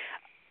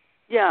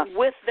 Yeah.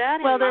 With that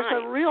in mind,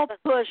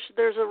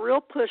 there's a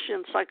real push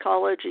in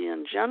psychology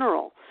in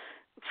general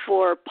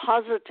for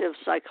positive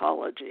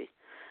psychology,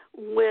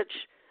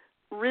 which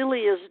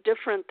really is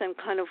different than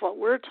kind of what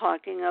we're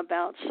talking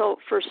about. So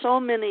for so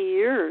many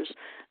years,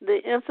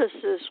 the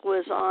emphasis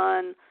was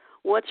on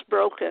what's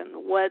broken,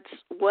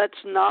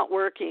 what's not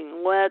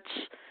working, where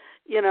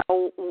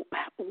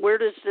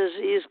does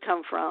disease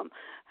come from?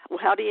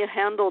 How do you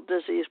handle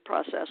disease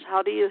process?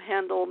 How do you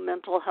handle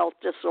mental health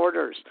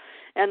disorders?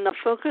 And the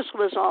focus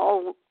was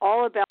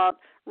all about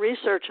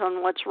research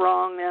on what's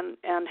wrong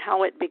and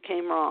how it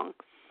became wrong.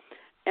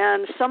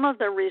 And some of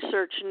the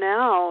research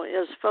now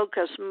is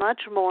focused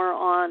much more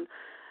on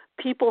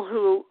people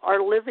who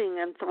are living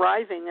and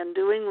thriving and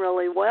doing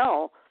really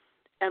well,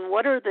 and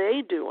what are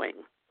they doing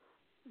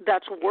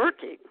that's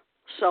working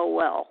so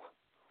well.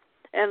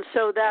 And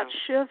so that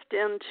shift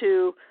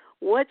into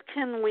what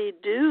can we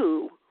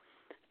do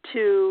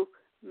to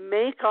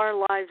make our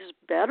lives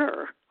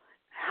better?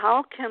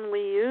 How can we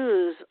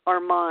use our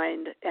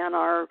mind and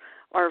our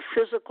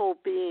physical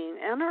being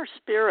and our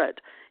spirit?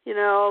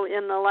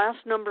 In the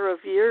last number of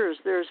years,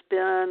 there's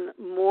been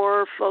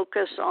more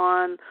focus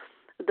on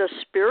the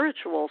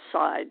spiritual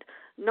side,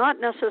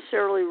 not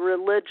necessarily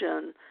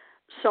religion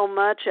so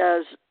much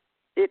as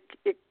it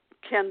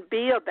can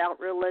be about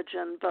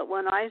religion, but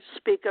when I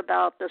speak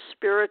about the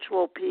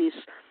spiritual piece,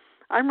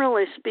 I'm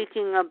really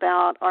speaking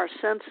about our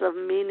sense of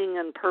meaning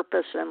and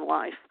purpose in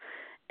life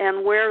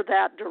and where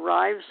that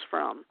derives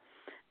from.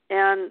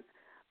 And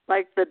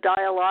like the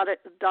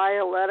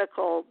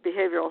dialectical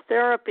behavioral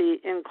therapy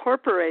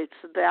incorporates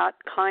that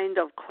kind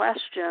of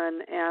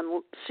question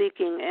and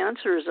seeking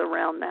answers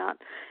around that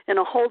in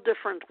a whole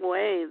different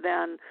way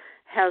than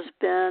has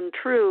been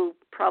true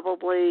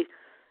probably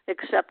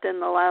except in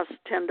the last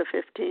 10 to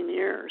 15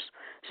 years.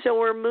 So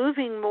we're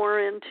moving more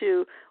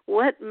into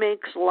what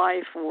makes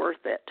life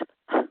worth it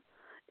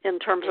in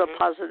terms of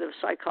positive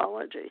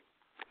psychology.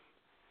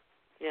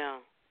 Yeah.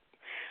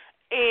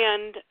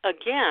 And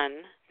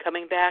again,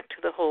 coming back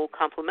to the whole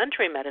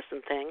complementary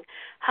medicine thing,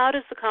 how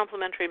does the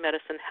complementary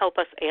medicine help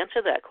us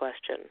answer that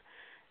question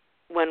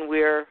when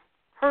we're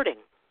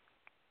hurting?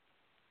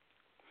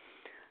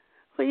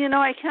 Well,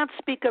 I can't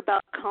speak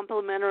about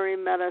complementary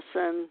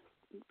medicine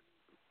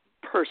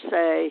per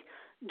se,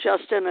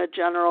 just in a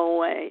general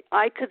way.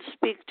 I could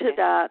speak to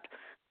that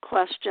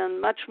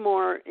question much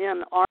more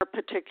in our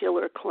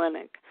particular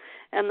clinic.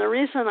 And the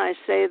reason I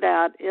say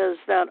that is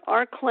that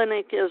our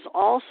clinic is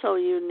also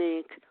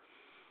unique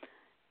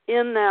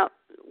in that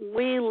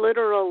we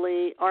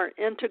literally are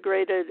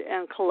integrated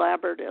and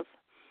collaborative.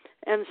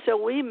 And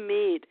so we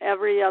meet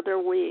every other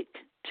week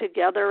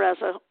together as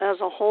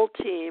a whole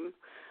team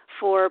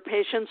for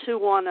patients who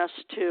want us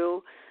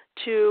to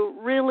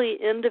really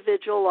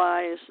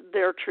individualize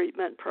their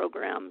treatment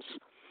programs.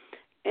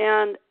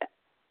 And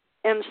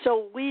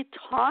so we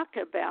talk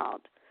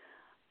about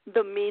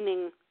the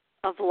meaning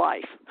of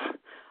life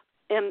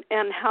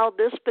and how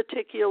this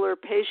particular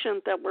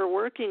patient that we're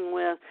working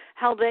with,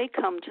 how they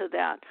come to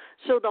that.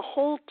 So the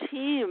whole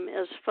team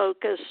is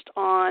focused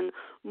on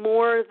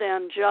more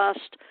than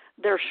just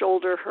their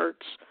shoulder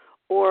hurts,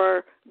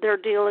 or they're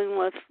dealing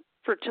with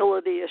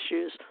fertility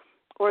issues,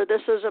 or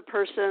this is a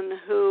person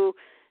who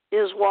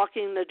is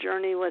walking the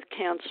journey with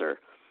cancer.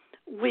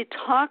 We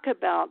talk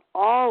about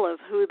all of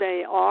who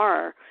they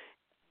are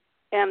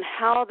and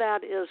how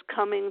that is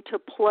coming to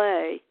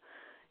play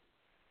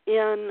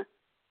in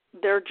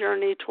their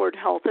journey toward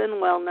health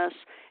and wellness,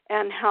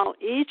 and how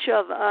each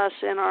of us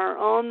in our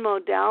own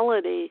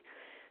modality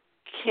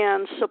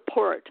can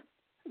support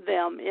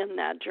them in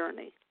that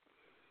journey.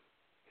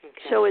 Okay.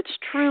 So it's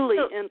truly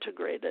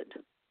integrated.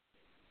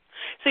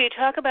 So you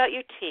talk about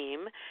your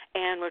team,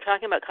 and we're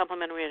talking about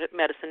complementary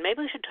medicine.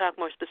 Maybe we should talk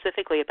more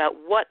specifically about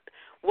what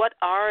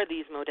are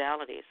these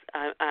modalities.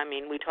 I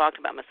mean, we talked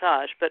about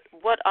massage, but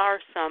what are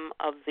some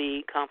of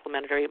the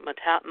complementary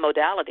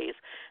modalities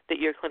that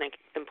your clinic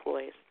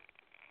employs?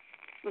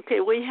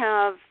 Okay, we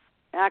have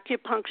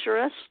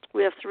acupuncturists.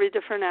 We have 3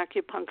 different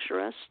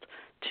acupuncturists,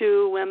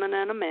 2 women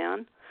and a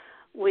man.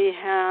 We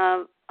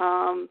have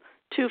 2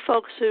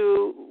 folks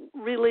who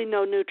really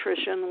know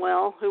nutrition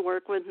well, who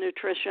work with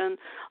nutrition,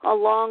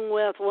 along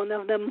with one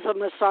of them's a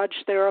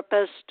massage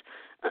therapist,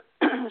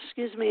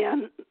 excuse me,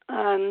 and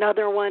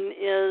another one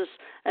is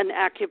an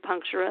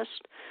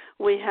acupuncturist.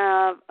 We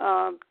have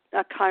a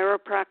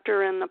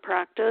chiropractor in the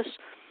practice.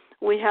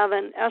 We have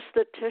an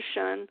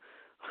esthetician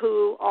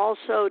who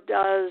also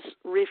does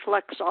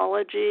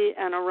reflexology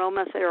and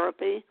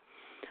aromatherapy.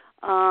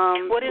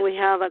 We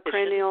have a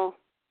cranial,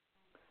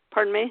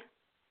 pardon me?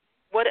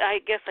 What, I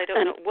guess I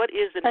don't know. What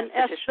is an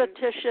esthetician? An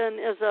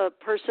esthetician is a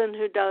person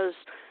who does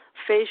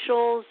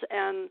facials,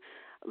 and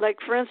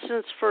like, for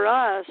instance, for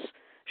us,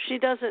 she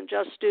doesn't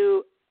just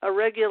do a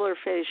regular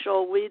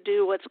facial. We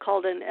do what's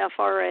called an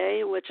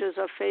FRA, which is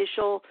a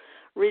facial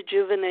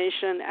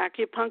rejuvenation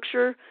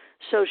acupuncture.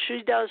 So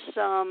she does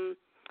some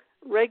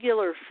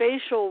regular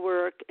facial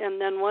work,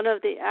 and then one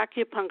of the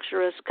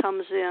acupuncturists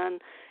comes in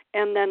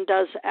and then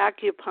does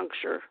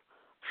acupuncture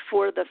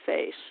for the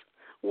face,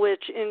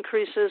 which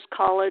increases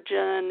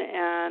collagen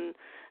and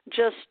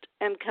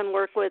can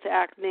work with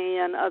acne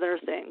and other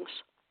things.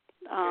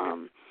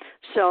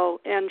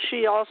 And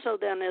she also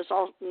then is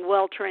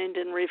well trained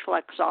in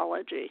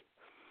reflexology.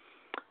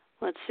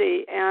 Let's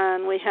see,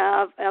 and we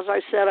have, as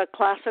I said, a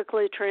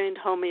classically trained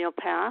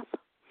homeopath.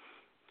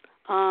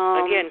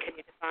 Again, can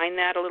you define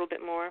that a little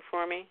bit more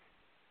for me?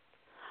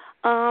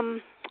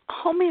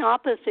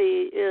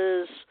 Homeopathy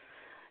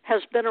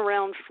has been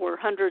around for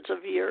hundreds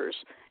of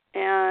years,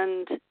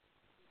 and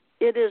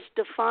it is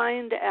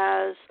defined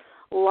as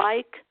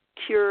like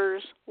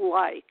cures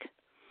like.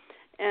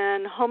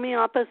 And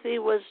homeopathy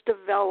was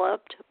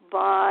developed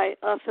by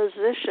a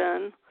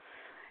physician,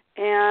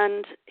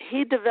 and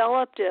he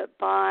developed it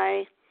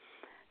by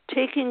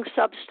taking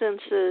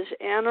substances,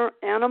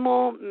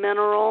 animal,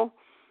 mineral,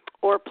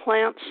 or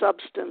plant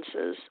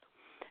substances,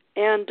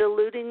 and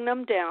diluting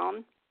them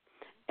down,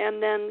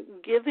 and then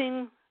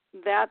giving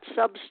that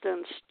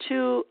substance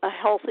to a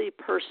healthy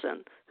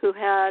person who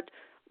had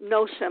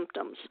no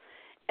symptoms,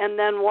 and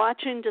then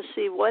watching to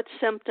see what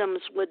symptoms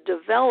would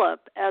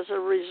develop as a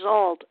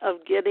result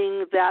of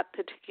getting that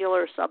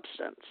particular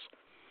substance.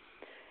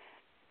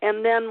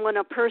 And then when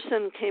a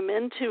person came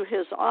into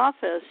his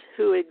office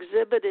who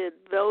exhibited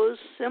those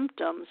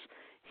symptoms,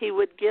 he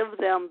would give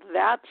them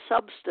that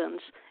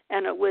substance,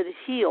 and it would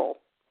heal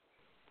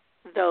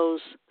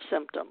those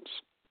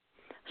symptoms.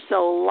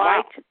 So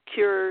like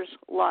cures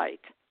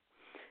like.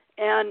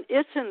 And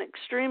it's an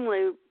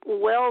extremely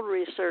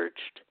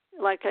well-researched,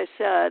 like I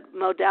said,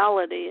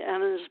 modality,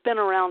 and it has been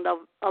around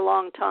a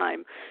long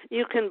time.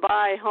 You can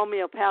buy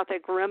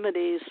homeopathic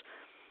remedies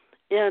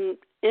in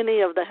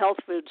any of the health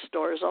food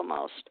stores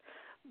almost.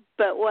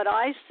 But what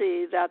I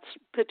see that's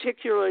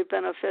particularly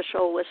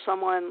beneficial with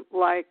someone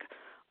like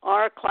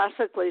our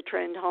classically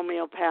trained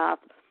homeopath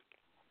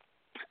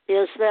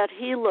is that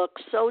he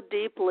looks so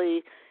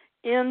deeply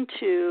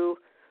into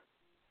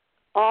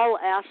all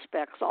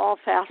aspects, all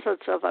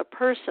facets of a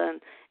person,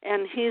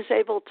 and he's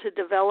able to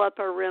develop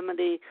a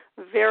remedy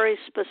very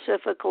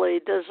specifically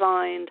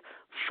designed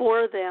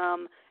for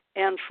them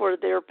and for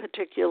their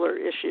particular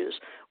issues,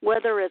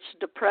 whether it's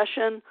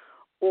depression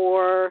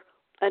or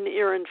an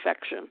ear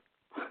infection.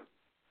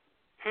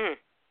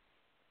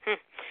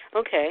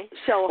 Okay.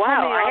 So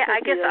wow, I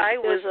guess I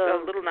was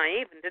a little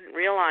naive and didn't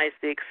realize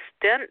the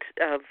extent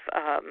of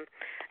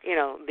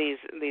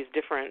these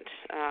different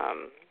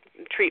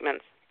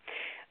treatments.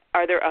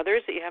 Are there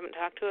others that you haven't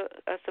talked to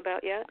us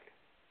about yet?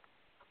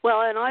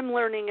 Well, and I'm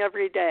learning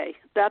every day.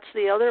 That's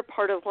the other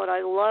part of what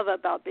I love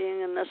about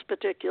being in this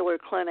particular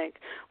clinic.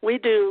 We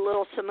do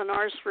little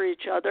seminars for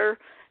each other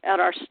at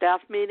our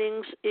staff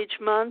meetings each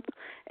month,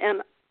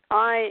 and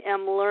I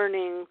am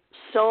learning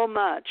so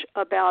much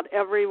about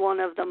every one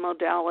of the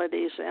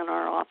modalities in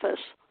our office.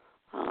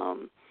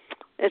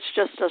 It's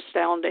just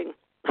astounding.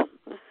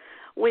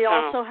 We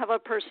also have a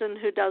person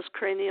who does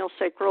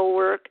craniosacral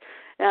work,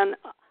 and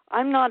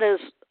I'm not as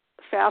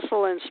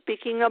facile in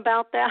speaking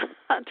about that.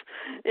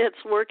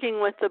 It's working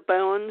with the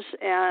bones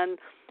and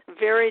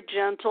very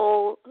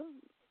gentle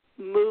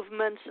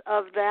movements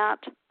of that.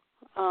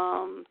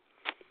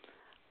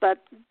 But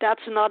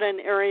that's not an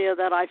area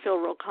that I feel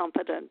real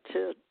competent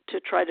to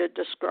try to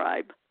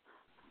describe.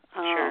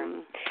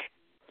 Sure.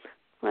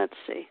 Let's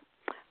see.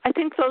 I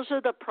think those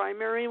are the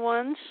primary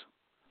ones.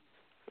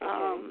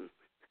 Okay.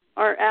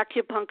 Our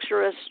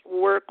acupuncturists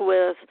work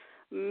with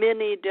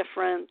many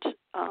different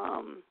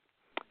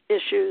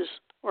issues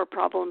or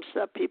problems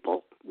that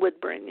people would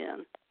bring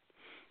in.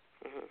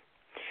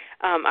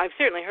 Mm-hmm. I've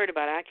certainly heard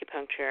about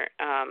acupuncture,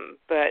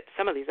 but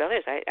some of these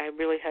others I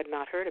really had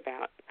not heard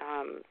about.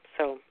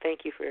 So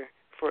thank you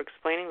for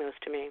explaining those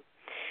to me.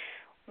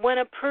 When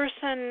a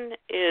person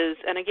is,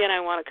 and again I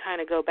want to kind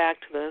of go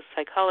back to the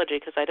psychology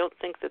because I don't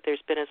think that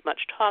there's been as much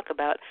talk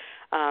about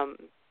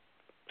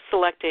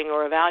selecting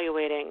or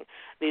evaluating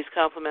these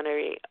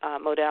complementary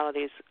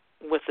modalities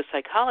with the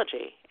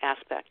psychology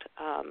aspect.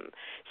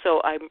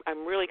 So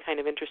I'm really kind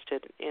of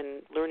interested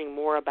in learning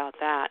more about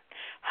that.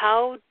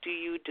 How do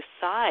you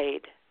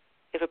decide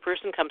if a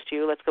person comes to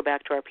you, let's go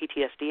back to our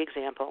PTSD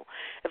example,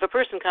 if a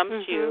person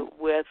comes to you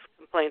with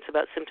complaints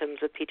about symptoms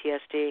of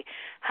PTSD,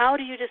 how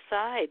do you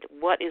decide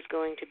what is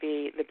going to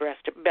be the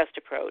best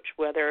approach,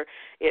 whether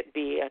it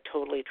be a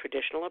totally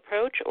traditional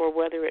approach or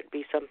whether it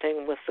be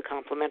something with the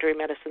complementary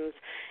medicines,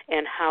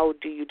 and how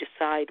do you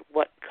decide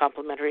what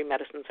complementary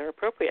medicines are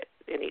appropriate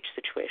in each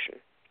situation?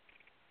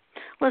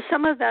 Well,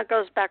 some of that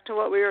goes back to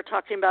what we were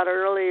talking about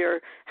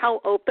earlier,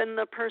 how open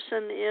the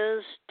person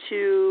is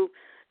to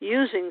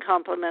using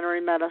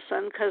complementary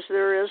medicine, because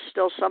there is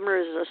still some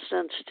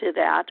resistance to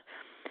that.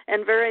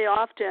 And very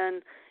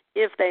often,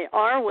 if they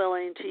are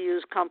willing to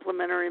use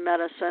complementary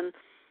medicine,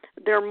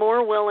 they're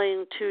more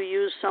willing to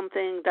use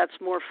something that's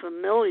more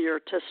familiar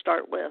to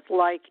start with,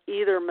 like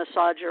either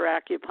massage or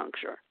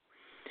acupuncture.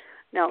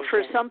 Now,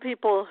 for some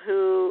people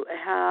who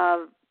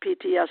have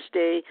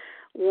PTSD,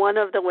 one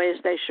of the ways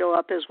they show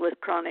up is with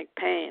chronic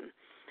pain,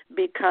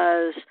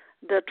 because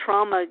the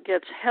trauma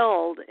gets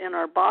held in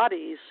our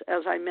bodies,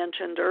 as I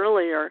mentioned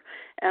earlier,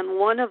 and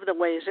one of the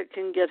ways it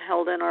can get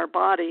held in our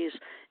bodies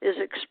is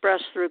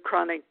expressed through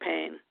chronic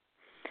pain.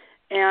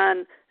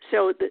 And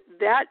so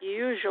that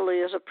usually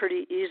is a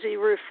pretty easy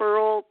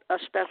referral,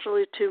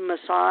 especially to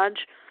massage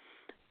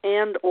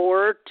and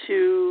or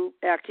to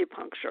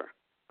acupuncture.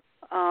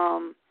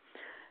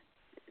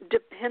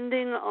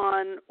 Depending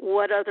on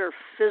what other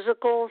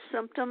physical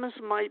symptoms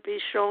might be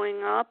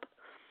showing up,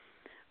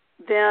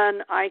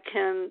 then I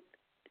can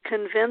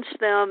convince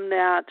them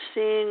that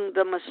seeing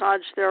the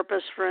massage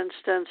therapist, for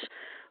instance,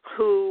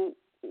 who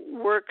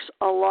works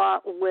a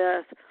lot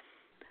with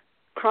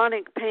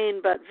chronic pain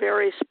but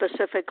very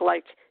specific,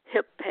 like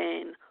hip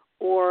pain,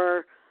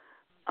 or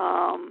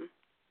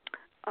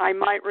I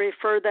might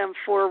refer them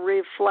for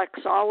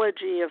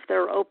reflexology if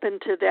they're open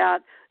to that,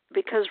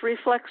 because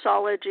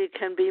reflexology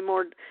can be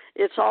more,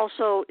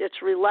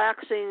 it's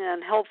relaxing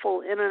and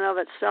helpful in and of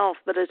itself,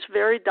 but it's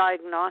very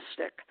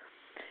diagnostic.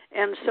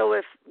 And so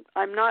if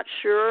I'm not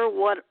sure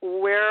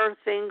where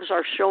things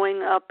are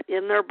showing up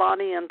in their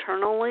body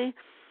internally,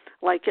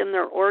 like in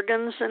their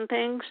organs and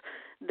things,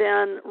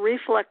 then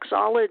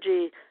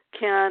reflexology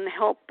can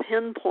help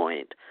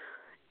pinpoint.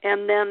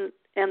 And then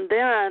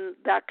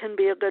that can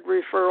be a good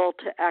referral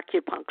to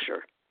acupuncture.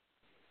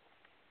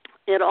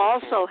 It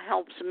also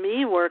helps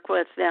me work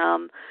with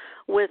them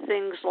with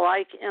things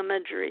like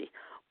imagery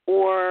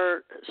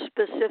or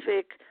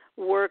specific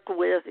work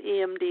with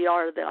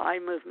EMDR, the eye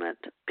movement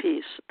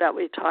piece that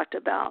we talked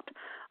about.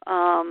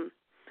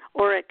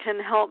 Or it can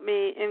help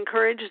me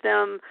encourage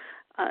them.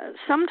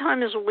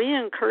 Sometimes we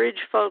encourage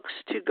folks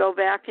to go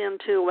back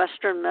into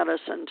Western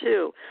medicine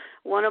too.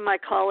 One of my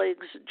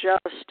colleagues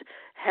just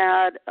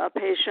had a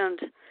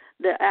patient,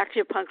 the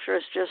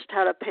acupuncturist just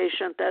had a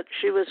patient that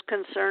she was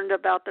concerned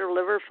about their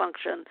liver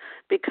function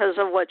because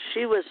of what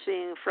she was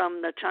seeing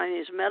from the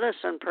Chinese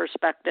medicine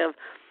perspective,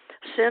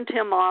 sent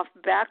him off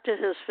back to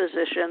his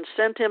physician,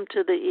 sent him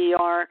to the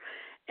ER,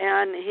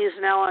 and he's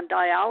now on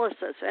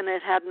dialysis, and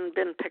it hadn't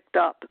been picked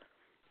up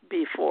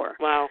before.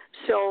 Wow.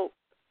 So,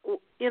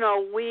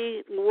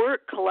 we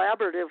work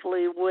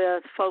collaboratively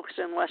with folks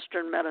in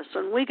Western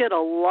medicine. We get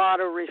a lot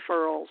of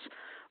referrals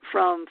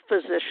from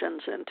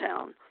physicians in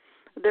town.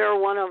 They're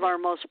one of our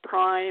most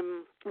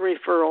prime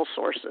referral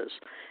sources.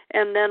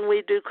 And then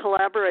we do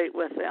collaborate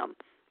with them.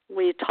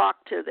 We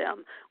talk to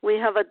them. We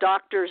have a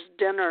doctor's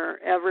dinner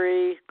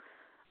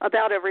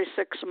about every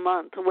 6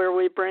 months where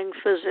we bring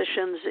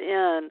physicians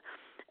in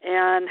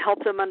and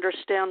help them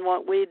understand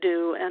what we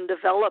do and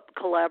develop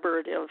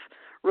collaborative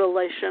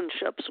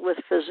relationships with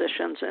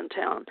physicians in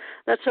town.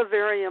 That's a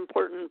very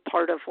important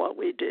part of what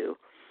we do.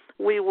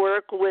 We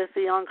work with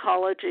the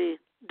oncology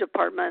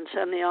departments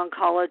and the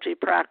oncology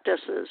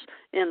practices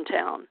in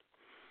town.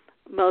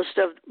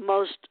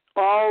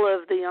 All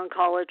of the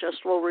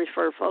oncologists will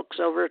refer folks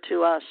over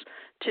to us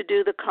to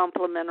do the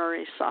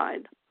complementary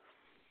side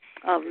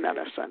of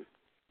medicine.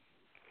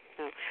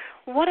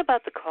 What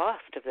about the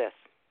cost of this?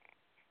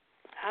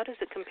 How does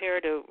it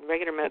compare to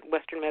regular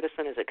Western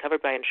medicine? Is it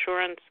covered by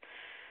insurance?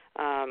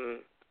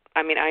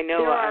 I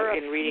know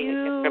in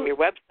reading from your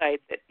website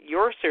that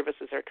your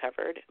services are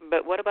covered,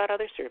 but what about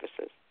other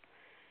services?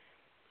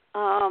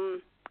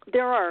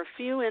 There are a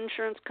few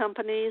insurance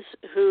companies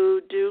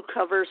who do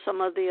cover some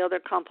of the other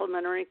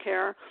complementary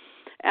care.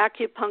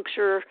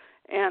 Acupuncture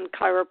and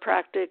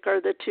chiropractic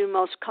are the two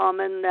most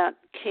common that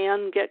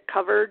can get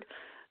covered.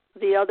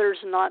 The others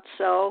not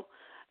so.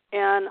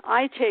 And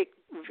I take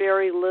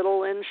very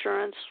little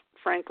insurance,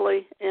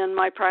 frankly, in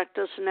my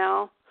practice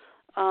now.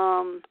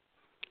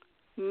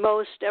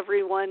 Most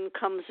everyone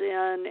comes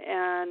in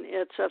and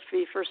it's a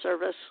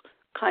fee-for-service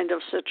kind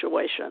of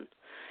situation.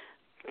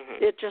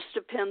 Mm-hmm. It just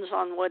depends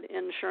on what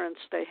insurance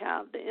they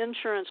have. The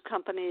insurance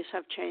companies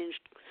have changed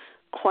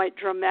quite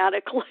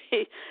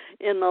dramatically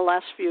in the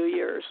last few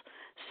years.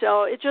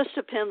 So it just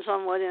depends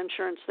on what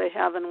insurance they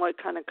have and what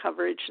kind of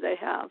coverage they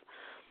have,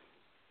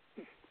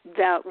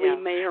 that we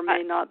may or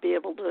may not be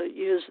able to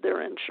use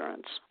their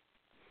insurance.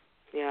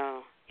 Yeah.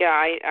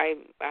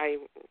 I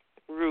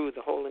rue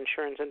the whole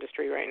insurance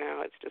industry right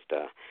now.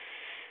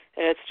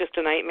 It's just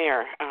a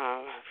nightmare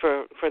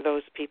for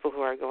those people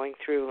who are going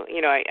through.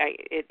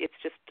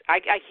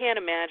 I can't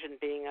imagine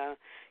being a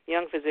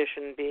young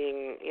physician,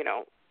 being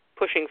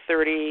pushing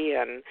 30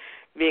 and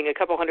being a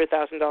couple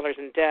 $100,000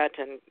 in debt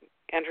and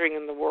entering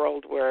in the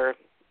world where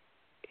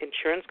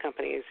insurance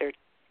companies are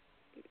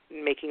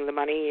making the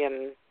money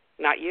and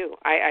not you.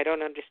 I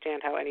don't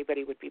understand how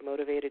anybody would be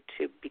motivated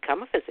to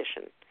become a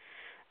physician,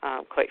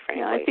 quite frankly.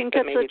 Yeah, I think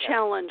it's a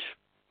challenge.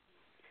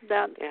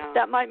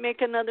 That might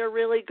make another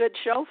really good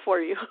show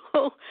for you,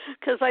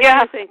 because I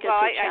do think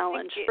it's a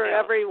challenge for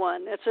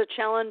everyone. It's a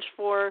challenge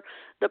for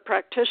the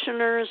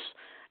practitioners,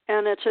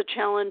 and it's a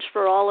challenge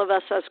for all of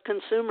us as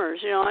consumers.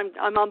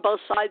 I'm on both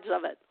sides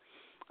of it.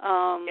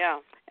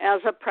 As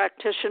a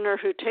practitioner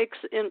who takes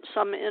in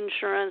some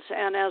insurance,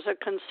 and as a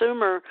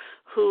consumer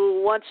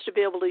who wants to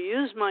be able to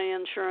use my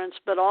insurance,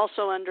 but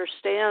also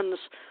understands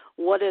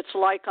what it's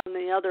like on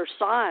the other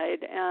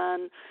side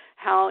and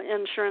how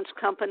insurance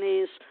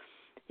companies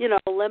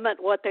limit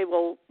what they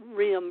will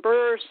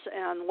reimburse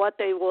and what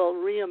they will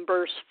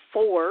reimburse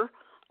for.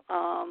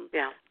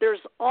 There's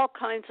all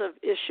kinds of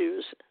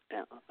issues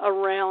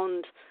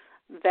around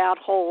that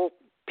whole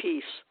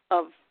piece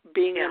of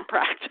being in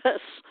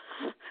practice.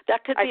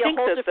 That could be a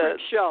whole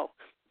different show.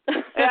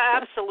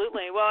 Yeah,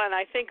 absolutely. Well, and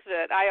I think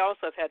that I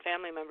also have had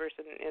family members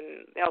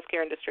in the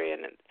healthcare industry,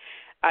 and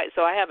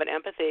so I have an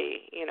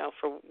empathy,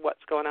 for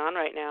what's going on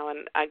right now.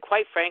 And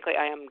quite frankly,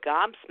 I am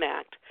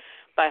gobsmacked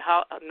by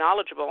how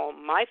knowledgeable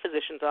my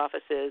physician's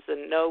office is,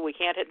 and no, we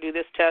can't do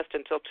this test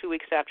until 2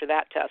 weeks after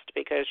that test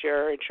because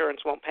your insurance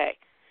won't pay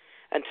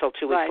until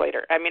 2 weeks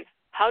later. I mean,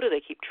 how do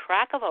they keep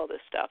track of all this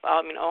stuff?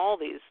 I mean, all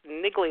these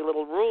niggly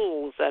little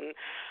rules, and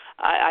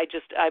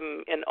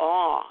I'm in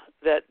awe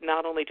that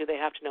not only do they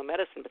have to know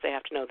medicine, but they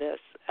have to know this.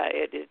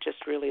 It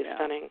just really is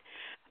stunning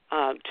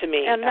to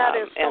me. And that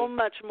is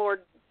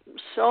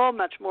so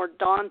much more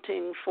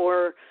daunting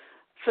for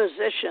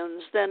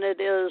physicians than it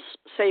is,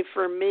 say,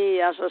 for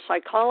me as a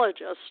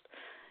psychologist.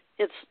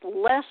 It's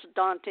less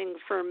daunting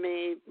for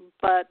me,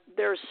 but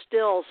there's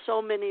still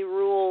so many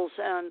rules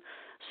and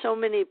so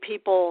many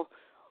people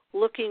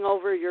looking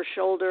over your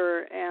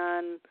shoulder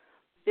and,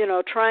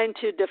 trying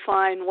to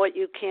define what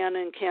you can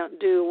and can't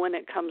do when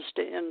it comes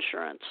to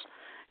insurance.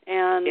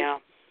 And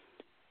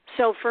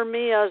so for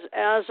me as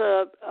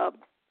a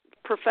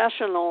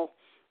professional,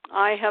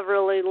 I have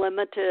really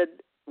limited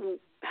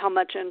how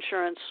much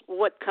insurance,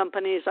 what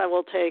companies I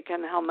will take,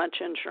 and how much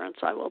insurance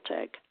I will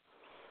take.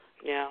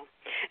 Yeah,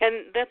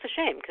 and that's a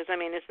shame because,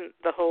 isn't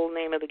the whole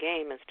name of the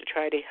game is to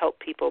try to help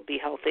people be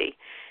healthy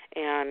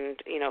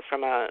and,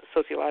 from a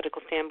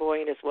sociological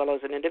standpoint as well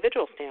as an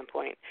individual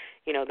standpoint,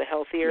 the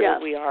healthier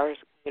we are as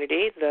a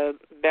community, the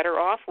better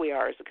off we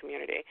are as a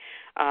community.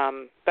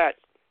 But,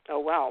 oh,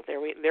 well, there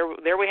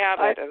we have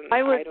it. And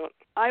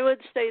I would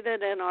say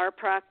that in our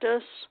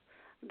practice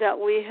that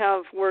we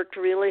have worked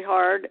really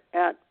hard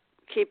at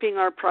keeping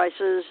our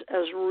prices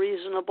as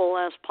reasonable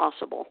as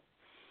possible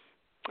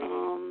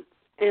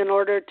in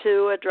order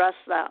to address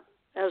that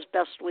as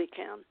best we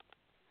can.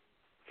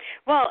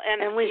 Well,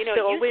 and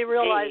we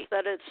realize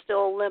that it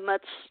still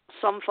limits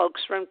some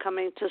folks from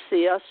coming to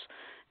see us,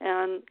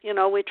 and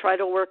we try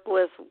to work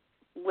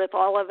with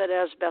all of it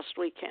as best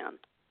we can.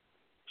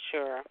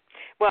 Sure.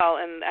 Well,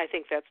 and I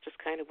think that's just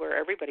kind of where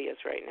everybody is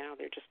right now.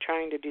 They're just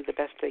trying to do the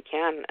best they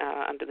can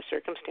under the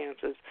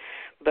circumstances.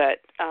 But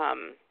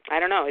I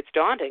don't know. It's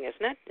daunting,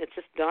 isn't it? It's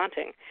just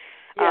daunting.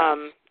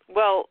 Yes.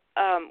 Well,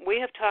 we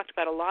have talked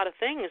about a lot of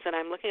things, and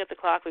I'm looking at the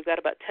clock. We've got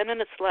about 10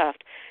 minutes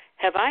left.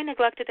 Have I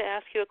neglected to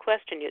ask you a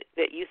question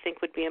that you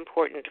think would be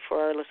important for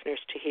our listeners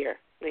to hear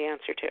the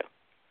answer to?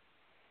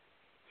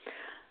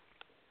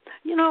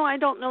 I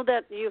don't know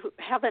that you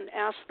haven't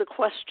asked this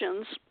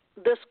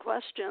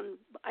question.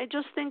 I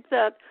just think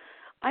that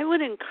I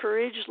would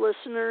encourage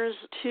listeners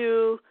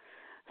to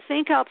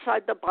think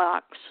outside the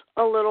box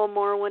a little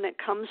more when it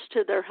comes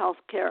to their health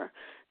care,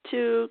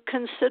 to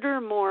consider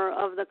more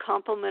of the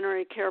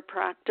complementary care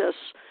practice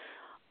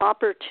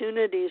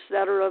opportunities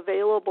that are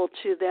available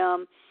to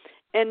them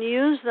and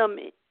use them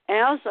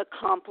as a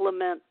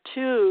complement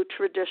to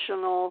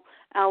traditional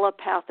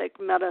allopathic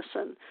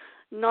medicine,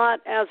 not,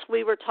 as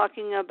we were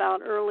talking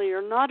about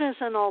earlier, not as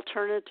an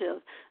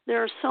alternative.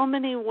 There are so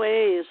many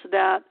ways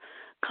that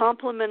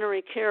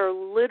complementary care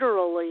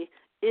literally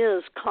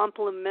is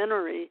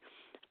complementary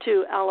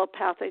to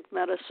allopathic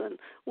medicine.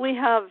 We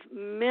have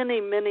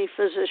many, many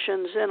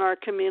physicians in our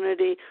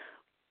community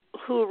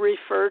who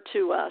refer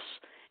to us,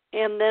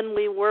 and then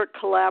we work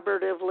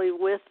collaboratively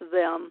with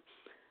them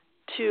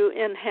to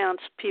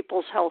enhance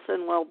people's health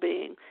and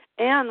well-being.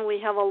 And we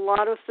have a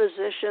lot of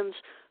physicians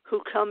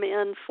who come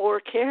in for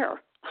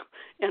care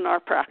in our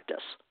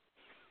practice.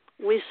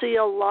 We see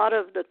a lot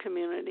of the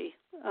community,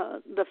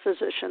 the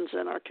physicians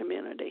in our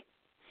community.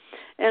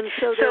 And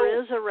so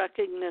there is a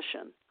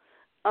recognition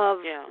of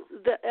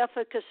the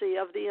efficacy,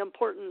 of the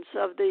importance,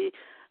 of the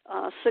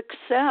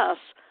success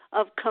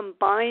of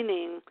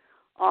combining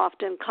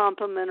often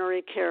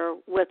complementary care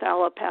with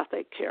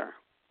allopathic care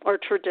or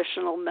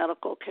traditional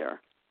medical care.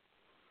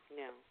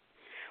 Yeah.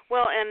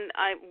 Well, and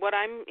what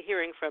I'm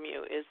hearing from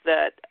you is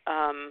that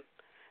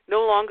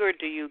no longer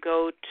do you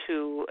go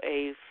to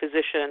a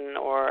physician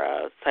or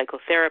a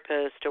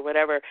psychotherapist or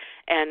whatever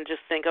and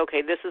just think,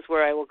 okay, this is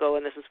where I will go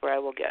and this is where I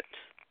will get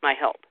my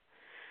help.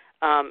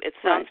 It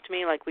sounds to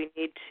me like we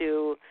need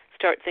to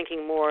start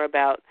thinking more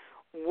about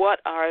what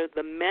are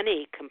the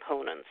many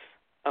components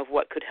of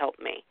what could help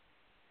me.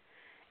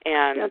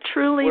 And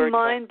truly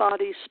mind,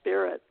 body,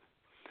 spirit.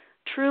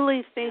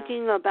 Truly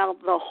thinking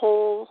about the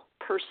whole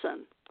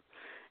person.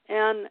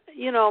 And,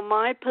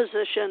 my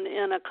position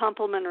in a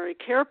complementary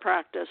care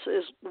practice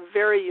is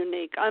very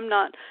unique.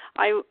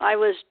 I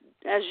was,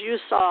 as you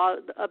saw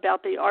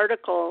about the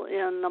article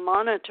in the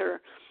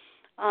Monitor,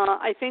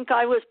 I think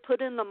I was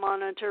put in the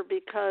Monitor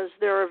because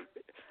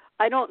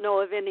I don't know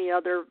of any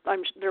other,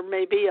 there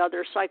may be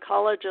other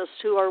psychologists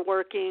who are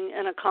working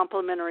in a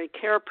complementary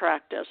care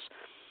practice.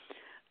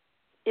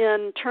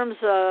 In terms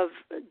of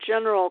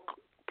general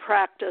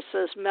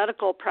practices,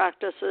 medical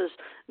practices,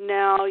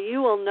 now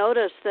you will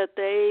notice that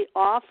they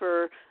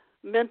offer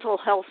mental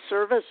health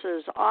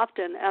services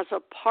often as a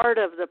part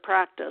of the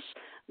practice.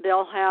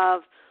 They'll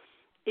have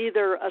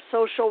either a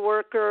social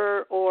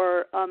worker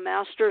or a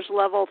master's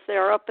level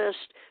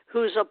therapist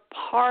who's a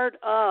part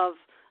of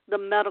the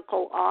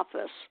medical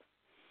office.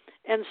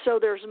 And so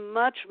there's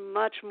much,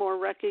 much more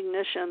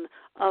recognition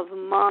of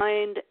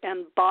mind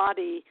and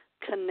body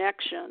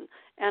connection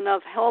and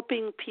of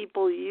helping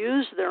people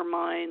use their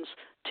minds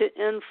to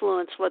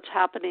influence what's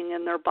happening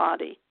in their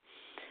body.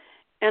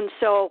 And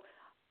so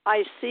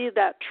I see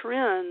that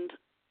trend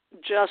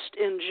just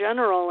in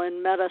general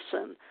in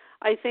medicine.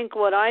 I think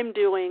what I'm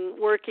doing,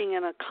 working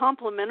in a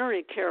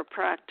complementary care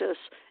practice,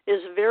 is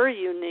very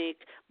unique,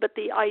 but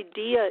the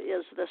idea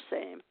is the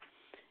same,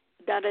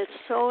 that it's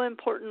so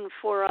important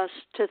for us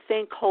to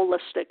think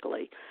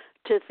holistically,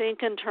 to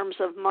think in terms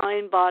of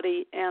mind,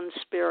 body, and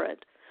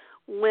spirit.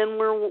 When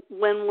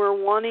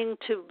we're wanting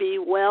to be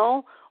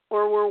well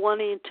or we're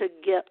wanting to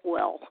get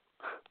well,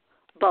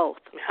 both.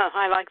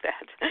 I like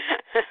that.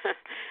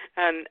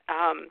 And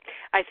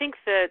I think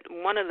that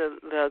one of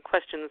the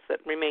questions that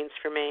remains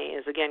for me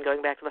is, again,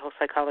 going back to the whole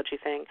psychology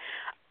thing,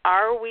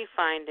 are we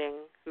finding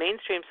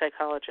mainstream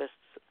psychologists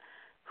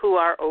who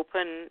are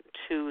open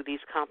to these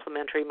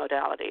complementary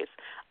modalities?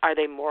 Are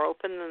they more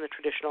open than the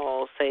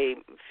traditional, say,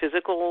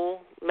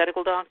 physical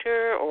medical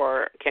doctor,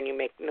 or can you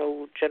make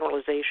no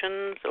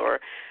generalizations?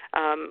 Or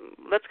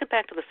let's get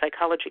back to the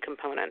psychology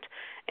component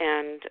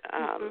and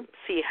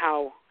see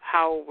how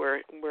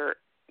we're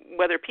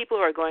whether people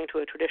who are going to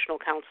a traditional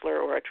counselor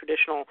or a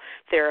traditional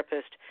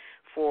therapist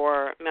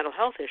for mental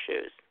health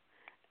issues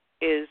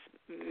is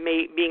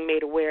being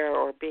made aware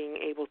or being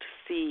able to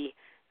see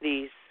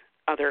these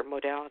other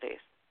modalities.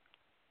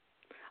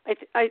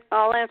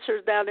 I'll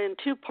answer that in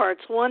two parts.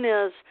 One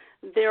is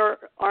there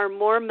are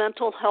more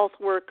mental health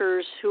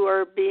workers who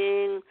are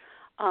being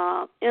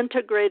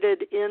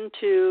integrated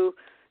into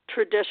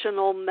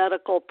traditional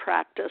medical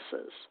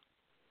practices.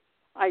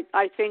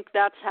 I think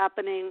that's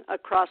happening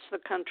across the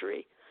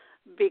country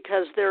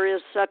because there is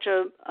such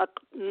a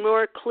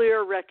more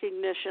clear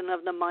recognition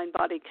of the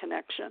mind-body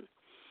connection.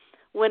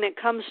 When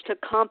it comes to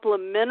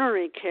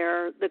complementary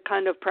care, the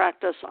kind of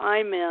practice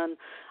I'm in,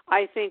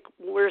 I think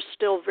we're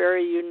still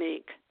very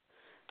unique.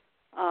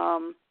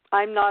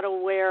 I'm not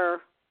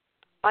aware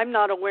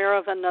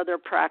of another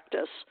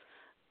practice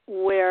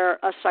where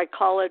a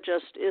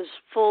psychologist is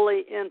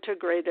fully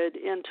integrated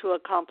into a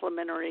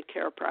complementary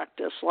care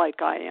practice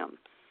like I am.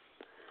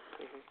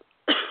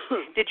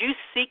 Did you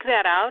seek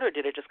that out, or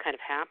did it just kind of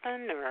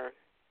happen, or?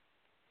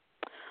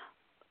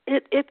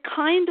 It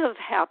kind of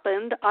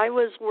happened. I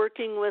was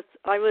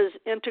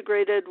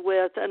integrated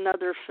with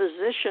another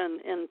physician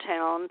in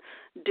town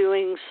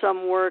doing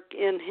some work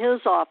in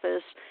his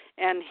office,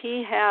 and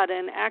he had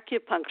an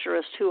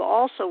acupuncturist who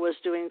also was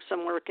doing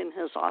some work in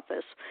his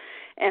office.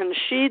 And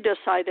she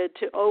decided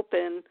to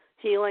open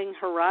Healing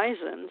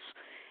Horizons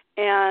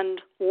and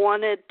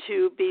wanted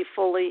to be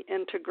fully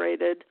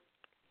integrated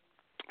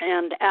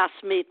and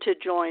asked me to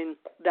join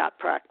that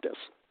practice.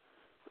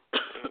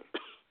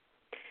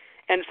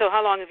 And so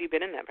how long have you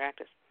been in that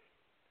practice?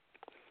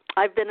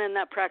 I've been in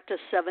that practice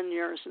 7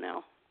 years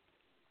now.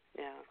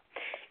 Yeah.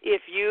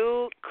 If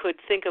you could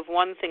think of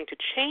one thing to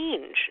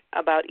change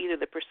about either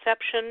the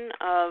perception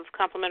of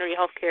complementary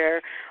health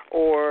care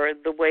or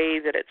the way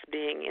that it's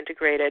being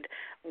integrated,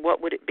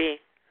 what would it be?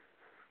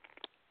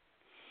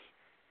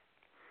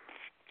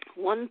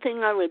 One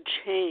thing I would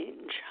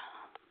change,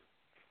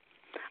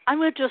 I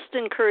would just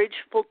encourage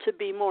people to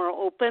be more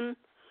open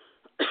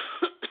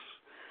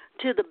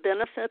to the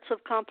benefits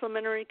of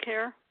complementary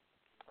care,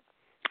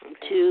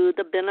 to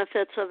the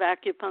benefits of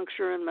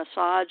acupuncture and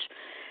massage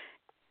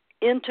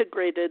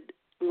integrated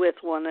with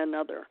one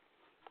another.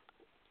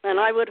 And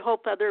I would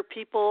hope other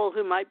people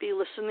who might be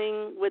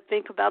listening would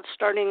think about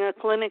starting a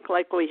clinic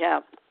like we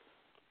have.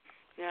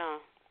 Yeah.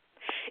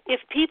 If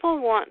people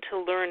want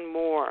to learn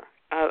more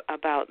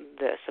about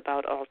this,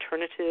 about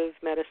alternative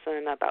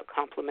medicine, about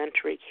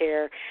complementary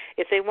care,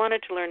 if they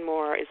wanted to learn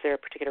more, is there a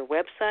particular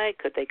website?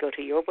 Could they go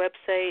to your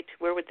website?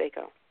 Where would they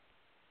go?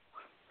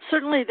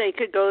 Certainly they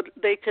could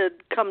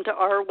come to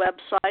our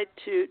website,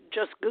 to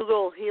just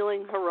Google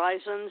Healing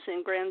Horizons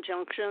in Grand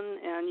Junction,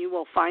 and you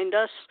will find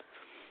us.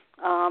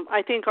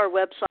 I think our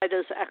website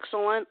is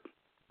excellent.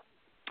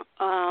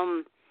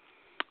 I'm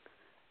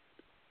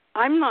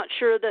not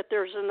sure that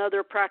there's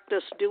another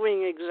practice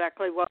doing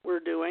exactly what we're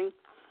doing.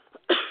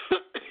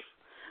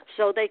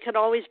 So they could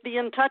always be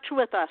in touch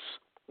with us.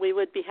 We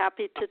would be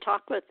happy to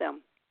talk with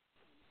them.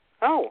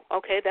 Oh,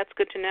 okay, that's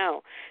good to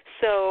know.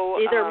 So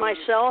either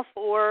myself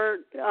or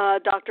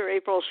Dr.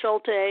 April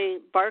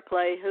Schulte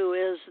Barclay, who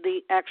is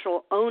the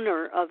actual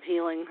owner of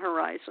Healing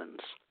Horizons.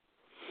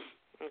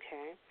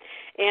 Okay.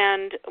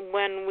 And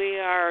when we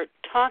are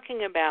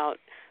talking about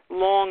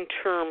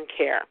long-term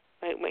care,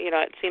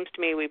 it seems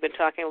to me we've been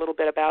talking a little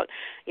bit about,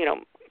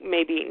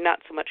 maybe not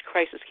so much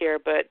crisis care,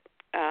 but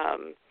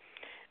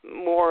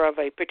more of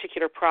a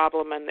particular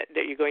problem and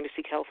that you're going to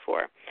seek help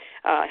for.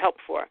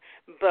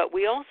 But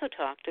we also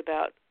talked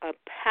about a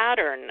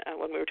pattern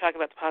when we were talking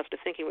about the positive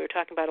thinking. We were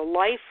talking about a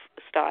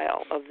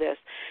lifestyle of this.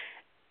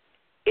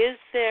 Is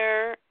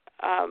there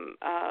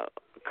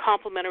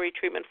complementary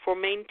treatment for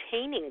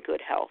maintaining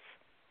good health?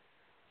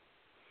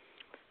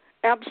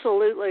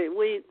 Absolutely.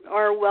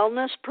 Our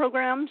wellness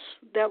programs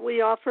that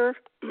we offer,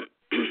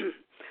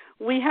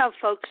 we have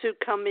folks who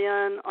come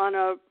in on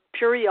a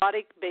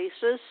periodic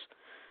basis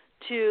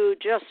to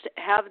just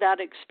have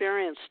that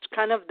experience,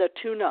 kind of the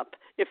tune-up,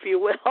 if you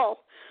will.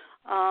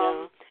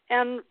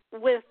 And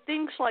with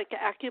things like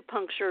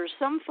acupuncture,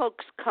 some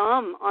folks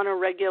come on a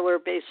regular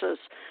basis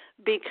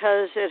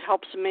because it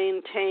helps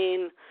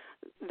maintain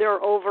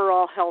their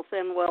overall health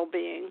and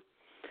well-being.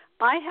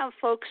 I have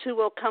folks who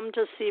will come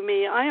to see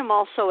me. I am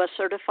also a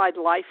certified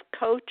life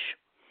coach,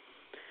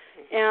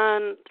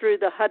 and through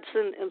the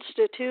Hudson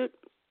Institute.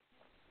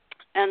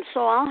 And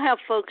so I'll have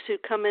folks who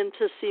come in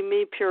to see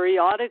me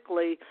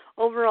periodically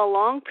over a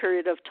long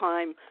period of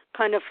time,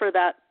 kind of for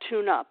that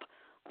tune-up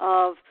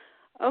of,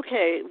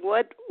 okay,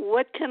 what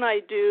can I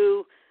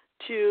do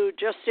to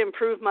just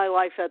improve my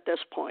life at this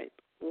point?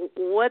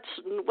 What's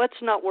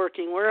not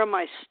working? Where am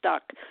I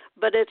stuck?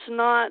 But it's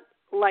not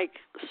like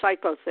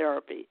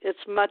psychotherapy. It's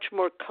much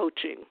more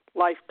coaching,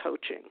 life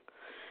coaching.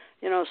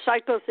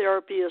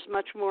 Psychotherapy is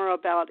much more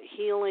about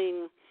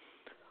healing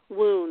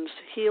wounds,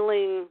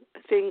 healing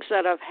things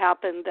that have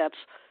happened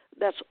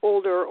that's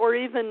older or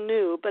even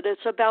new, but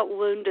it's about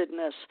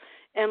woundedness.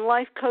 And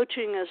life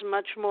coaching is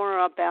much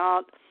more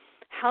about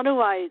how do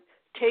I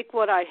take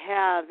what I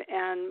have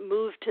and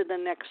move to the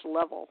next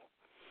level.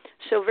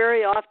 So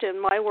very often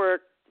my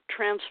work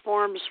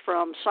transforms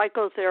from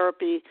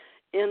psychotherapy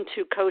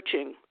into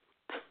coaching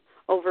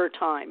over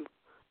time,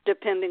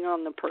 depending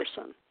on the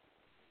person.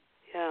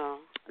 Yeah.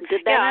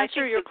 Did that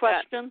answer your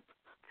question?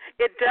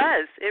 It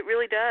does. It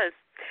really does.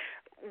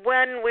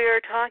 When we're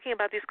talking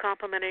about these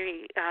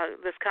complementary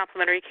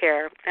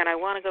care, and I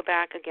want to go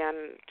back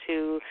again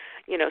to,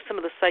 some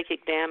of the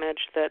psychic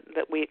damage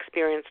that we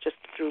experience just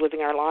through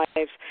living our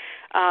lives.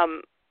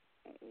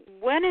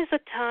 When is a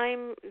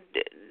time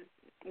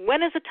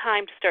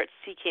to start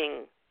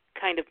seeking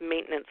kind of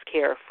maintenance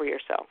care for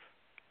yourself?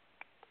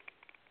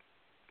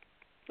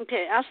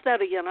 Okay, ask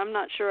that again. I'm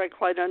not sure I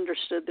quite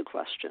understood the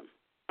question.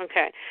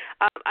 Okay.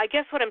 I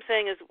guess what I'm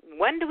saying is,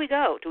 when do we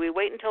go? Do we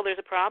wait until there's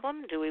a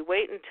problem? Do we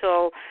wait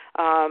until,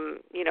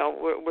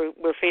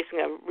 we're facing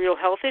a real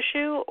health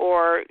issue?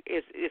 Or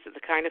is it the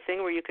kind of thing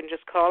where you can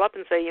just call up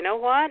and say, you know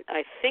what,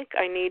 I think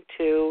I need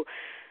to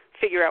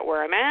figure out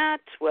where I'm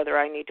at, whether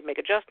I need to make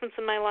adjustments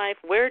in my life.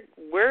 Where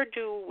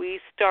do we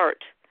start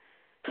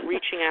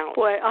reaching out?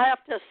 Boy, I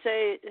have to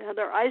say,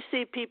 Heather, I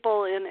see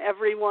people in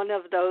every one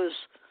of those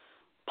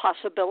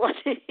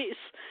possibilities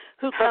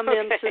who come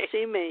in to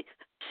see me.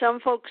 Some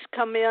folks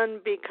come in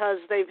because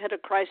they've hit a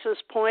crisis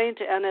point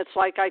and it's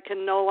like I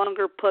can no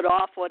longer put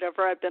off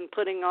whatever I've been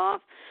putting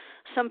off.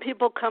 Some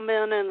people come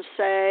in and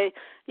say,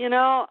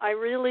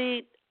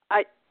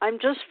 I'm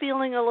just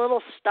feeling a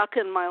little stuck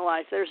in my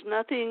life. There's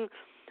nothing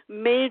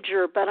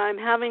major, but I'm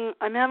having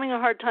a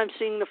hard time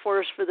seeing the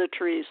forest for the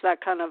trees,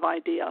 that kind of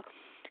idea.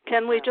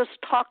 Can we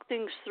just talk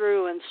things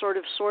through and sort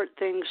of sort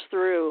things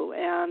through?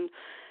 And,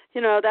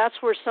 that's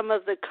where some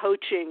of the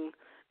coaching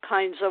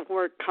kinds of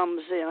work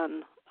comes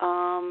in.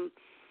 And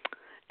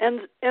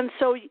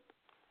so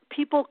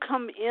people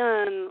come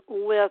in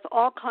with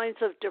all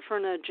kinds of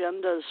different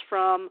agendas,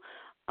 from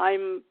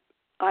I'm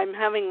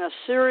having a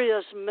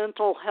serious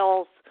mental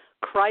health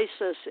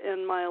crisis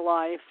in my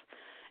life,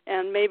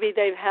 and maybe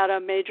they've had a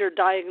major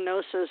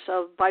diagnosis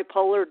of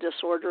bipolar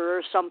disorder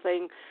or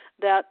something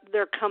that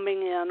they're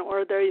coming in,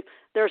 or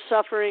they're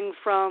suffering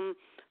from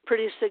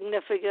pretty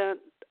significant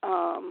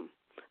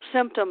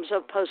symptoms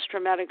of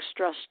post-traumatic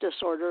stress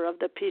disorder, of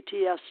the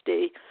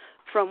PTSD,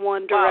 from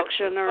one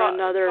direction or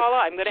another.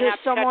 Paula, I'm going to have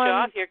to cut you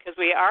off here because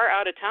we are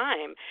out of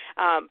time.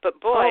 But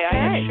boy, okay.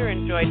 I sure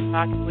enjoyed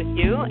talking with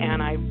you,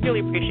 and I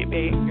really appreciate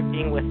you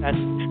being with us.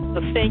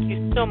 So thank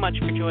you so much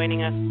for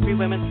joining us. 3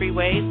 Women, 3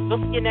 Ways. We'll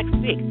see you next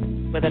week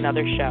with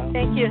another show.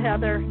 Thank you,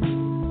 Heather.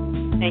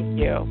 Thank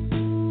you.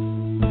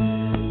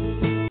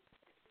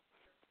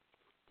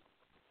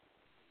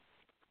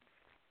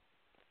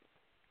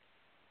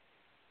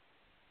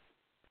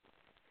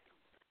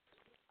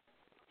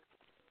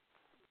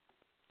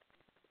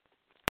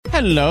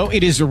 Hello,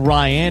 it is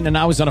Ryan, and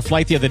I was on a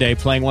flight the other day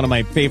playing one of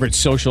my favorite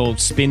social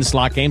spin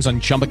slot games on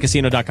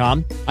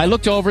ChumbaCasino.com. I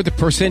looked over at the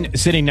person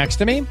sitting next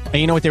to me, and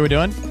you know what they were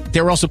doing?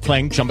 They were also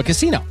playing Chumba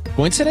Casino.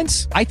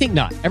 Coincidence? I think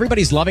not.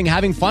 Everybody's loving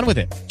having fun with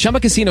it. Chumba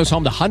Casino is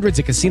home to hundreds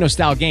of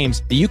casino-style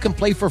games that you can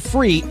play for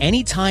free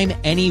anytime,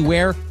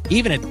 anywhere,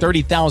 even at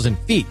 30,000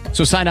 feet.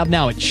 So sign up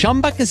now at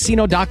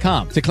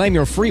ChumbaCasino.com to claim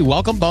your free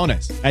welcome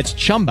bonus. That's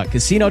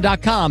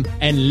ChumbaCasino.com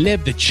and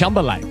live the Chumba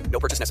life. No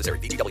purchase necessary.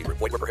 VGW.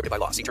 Void where prohibited by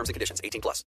law. See terms and conditions. 18+.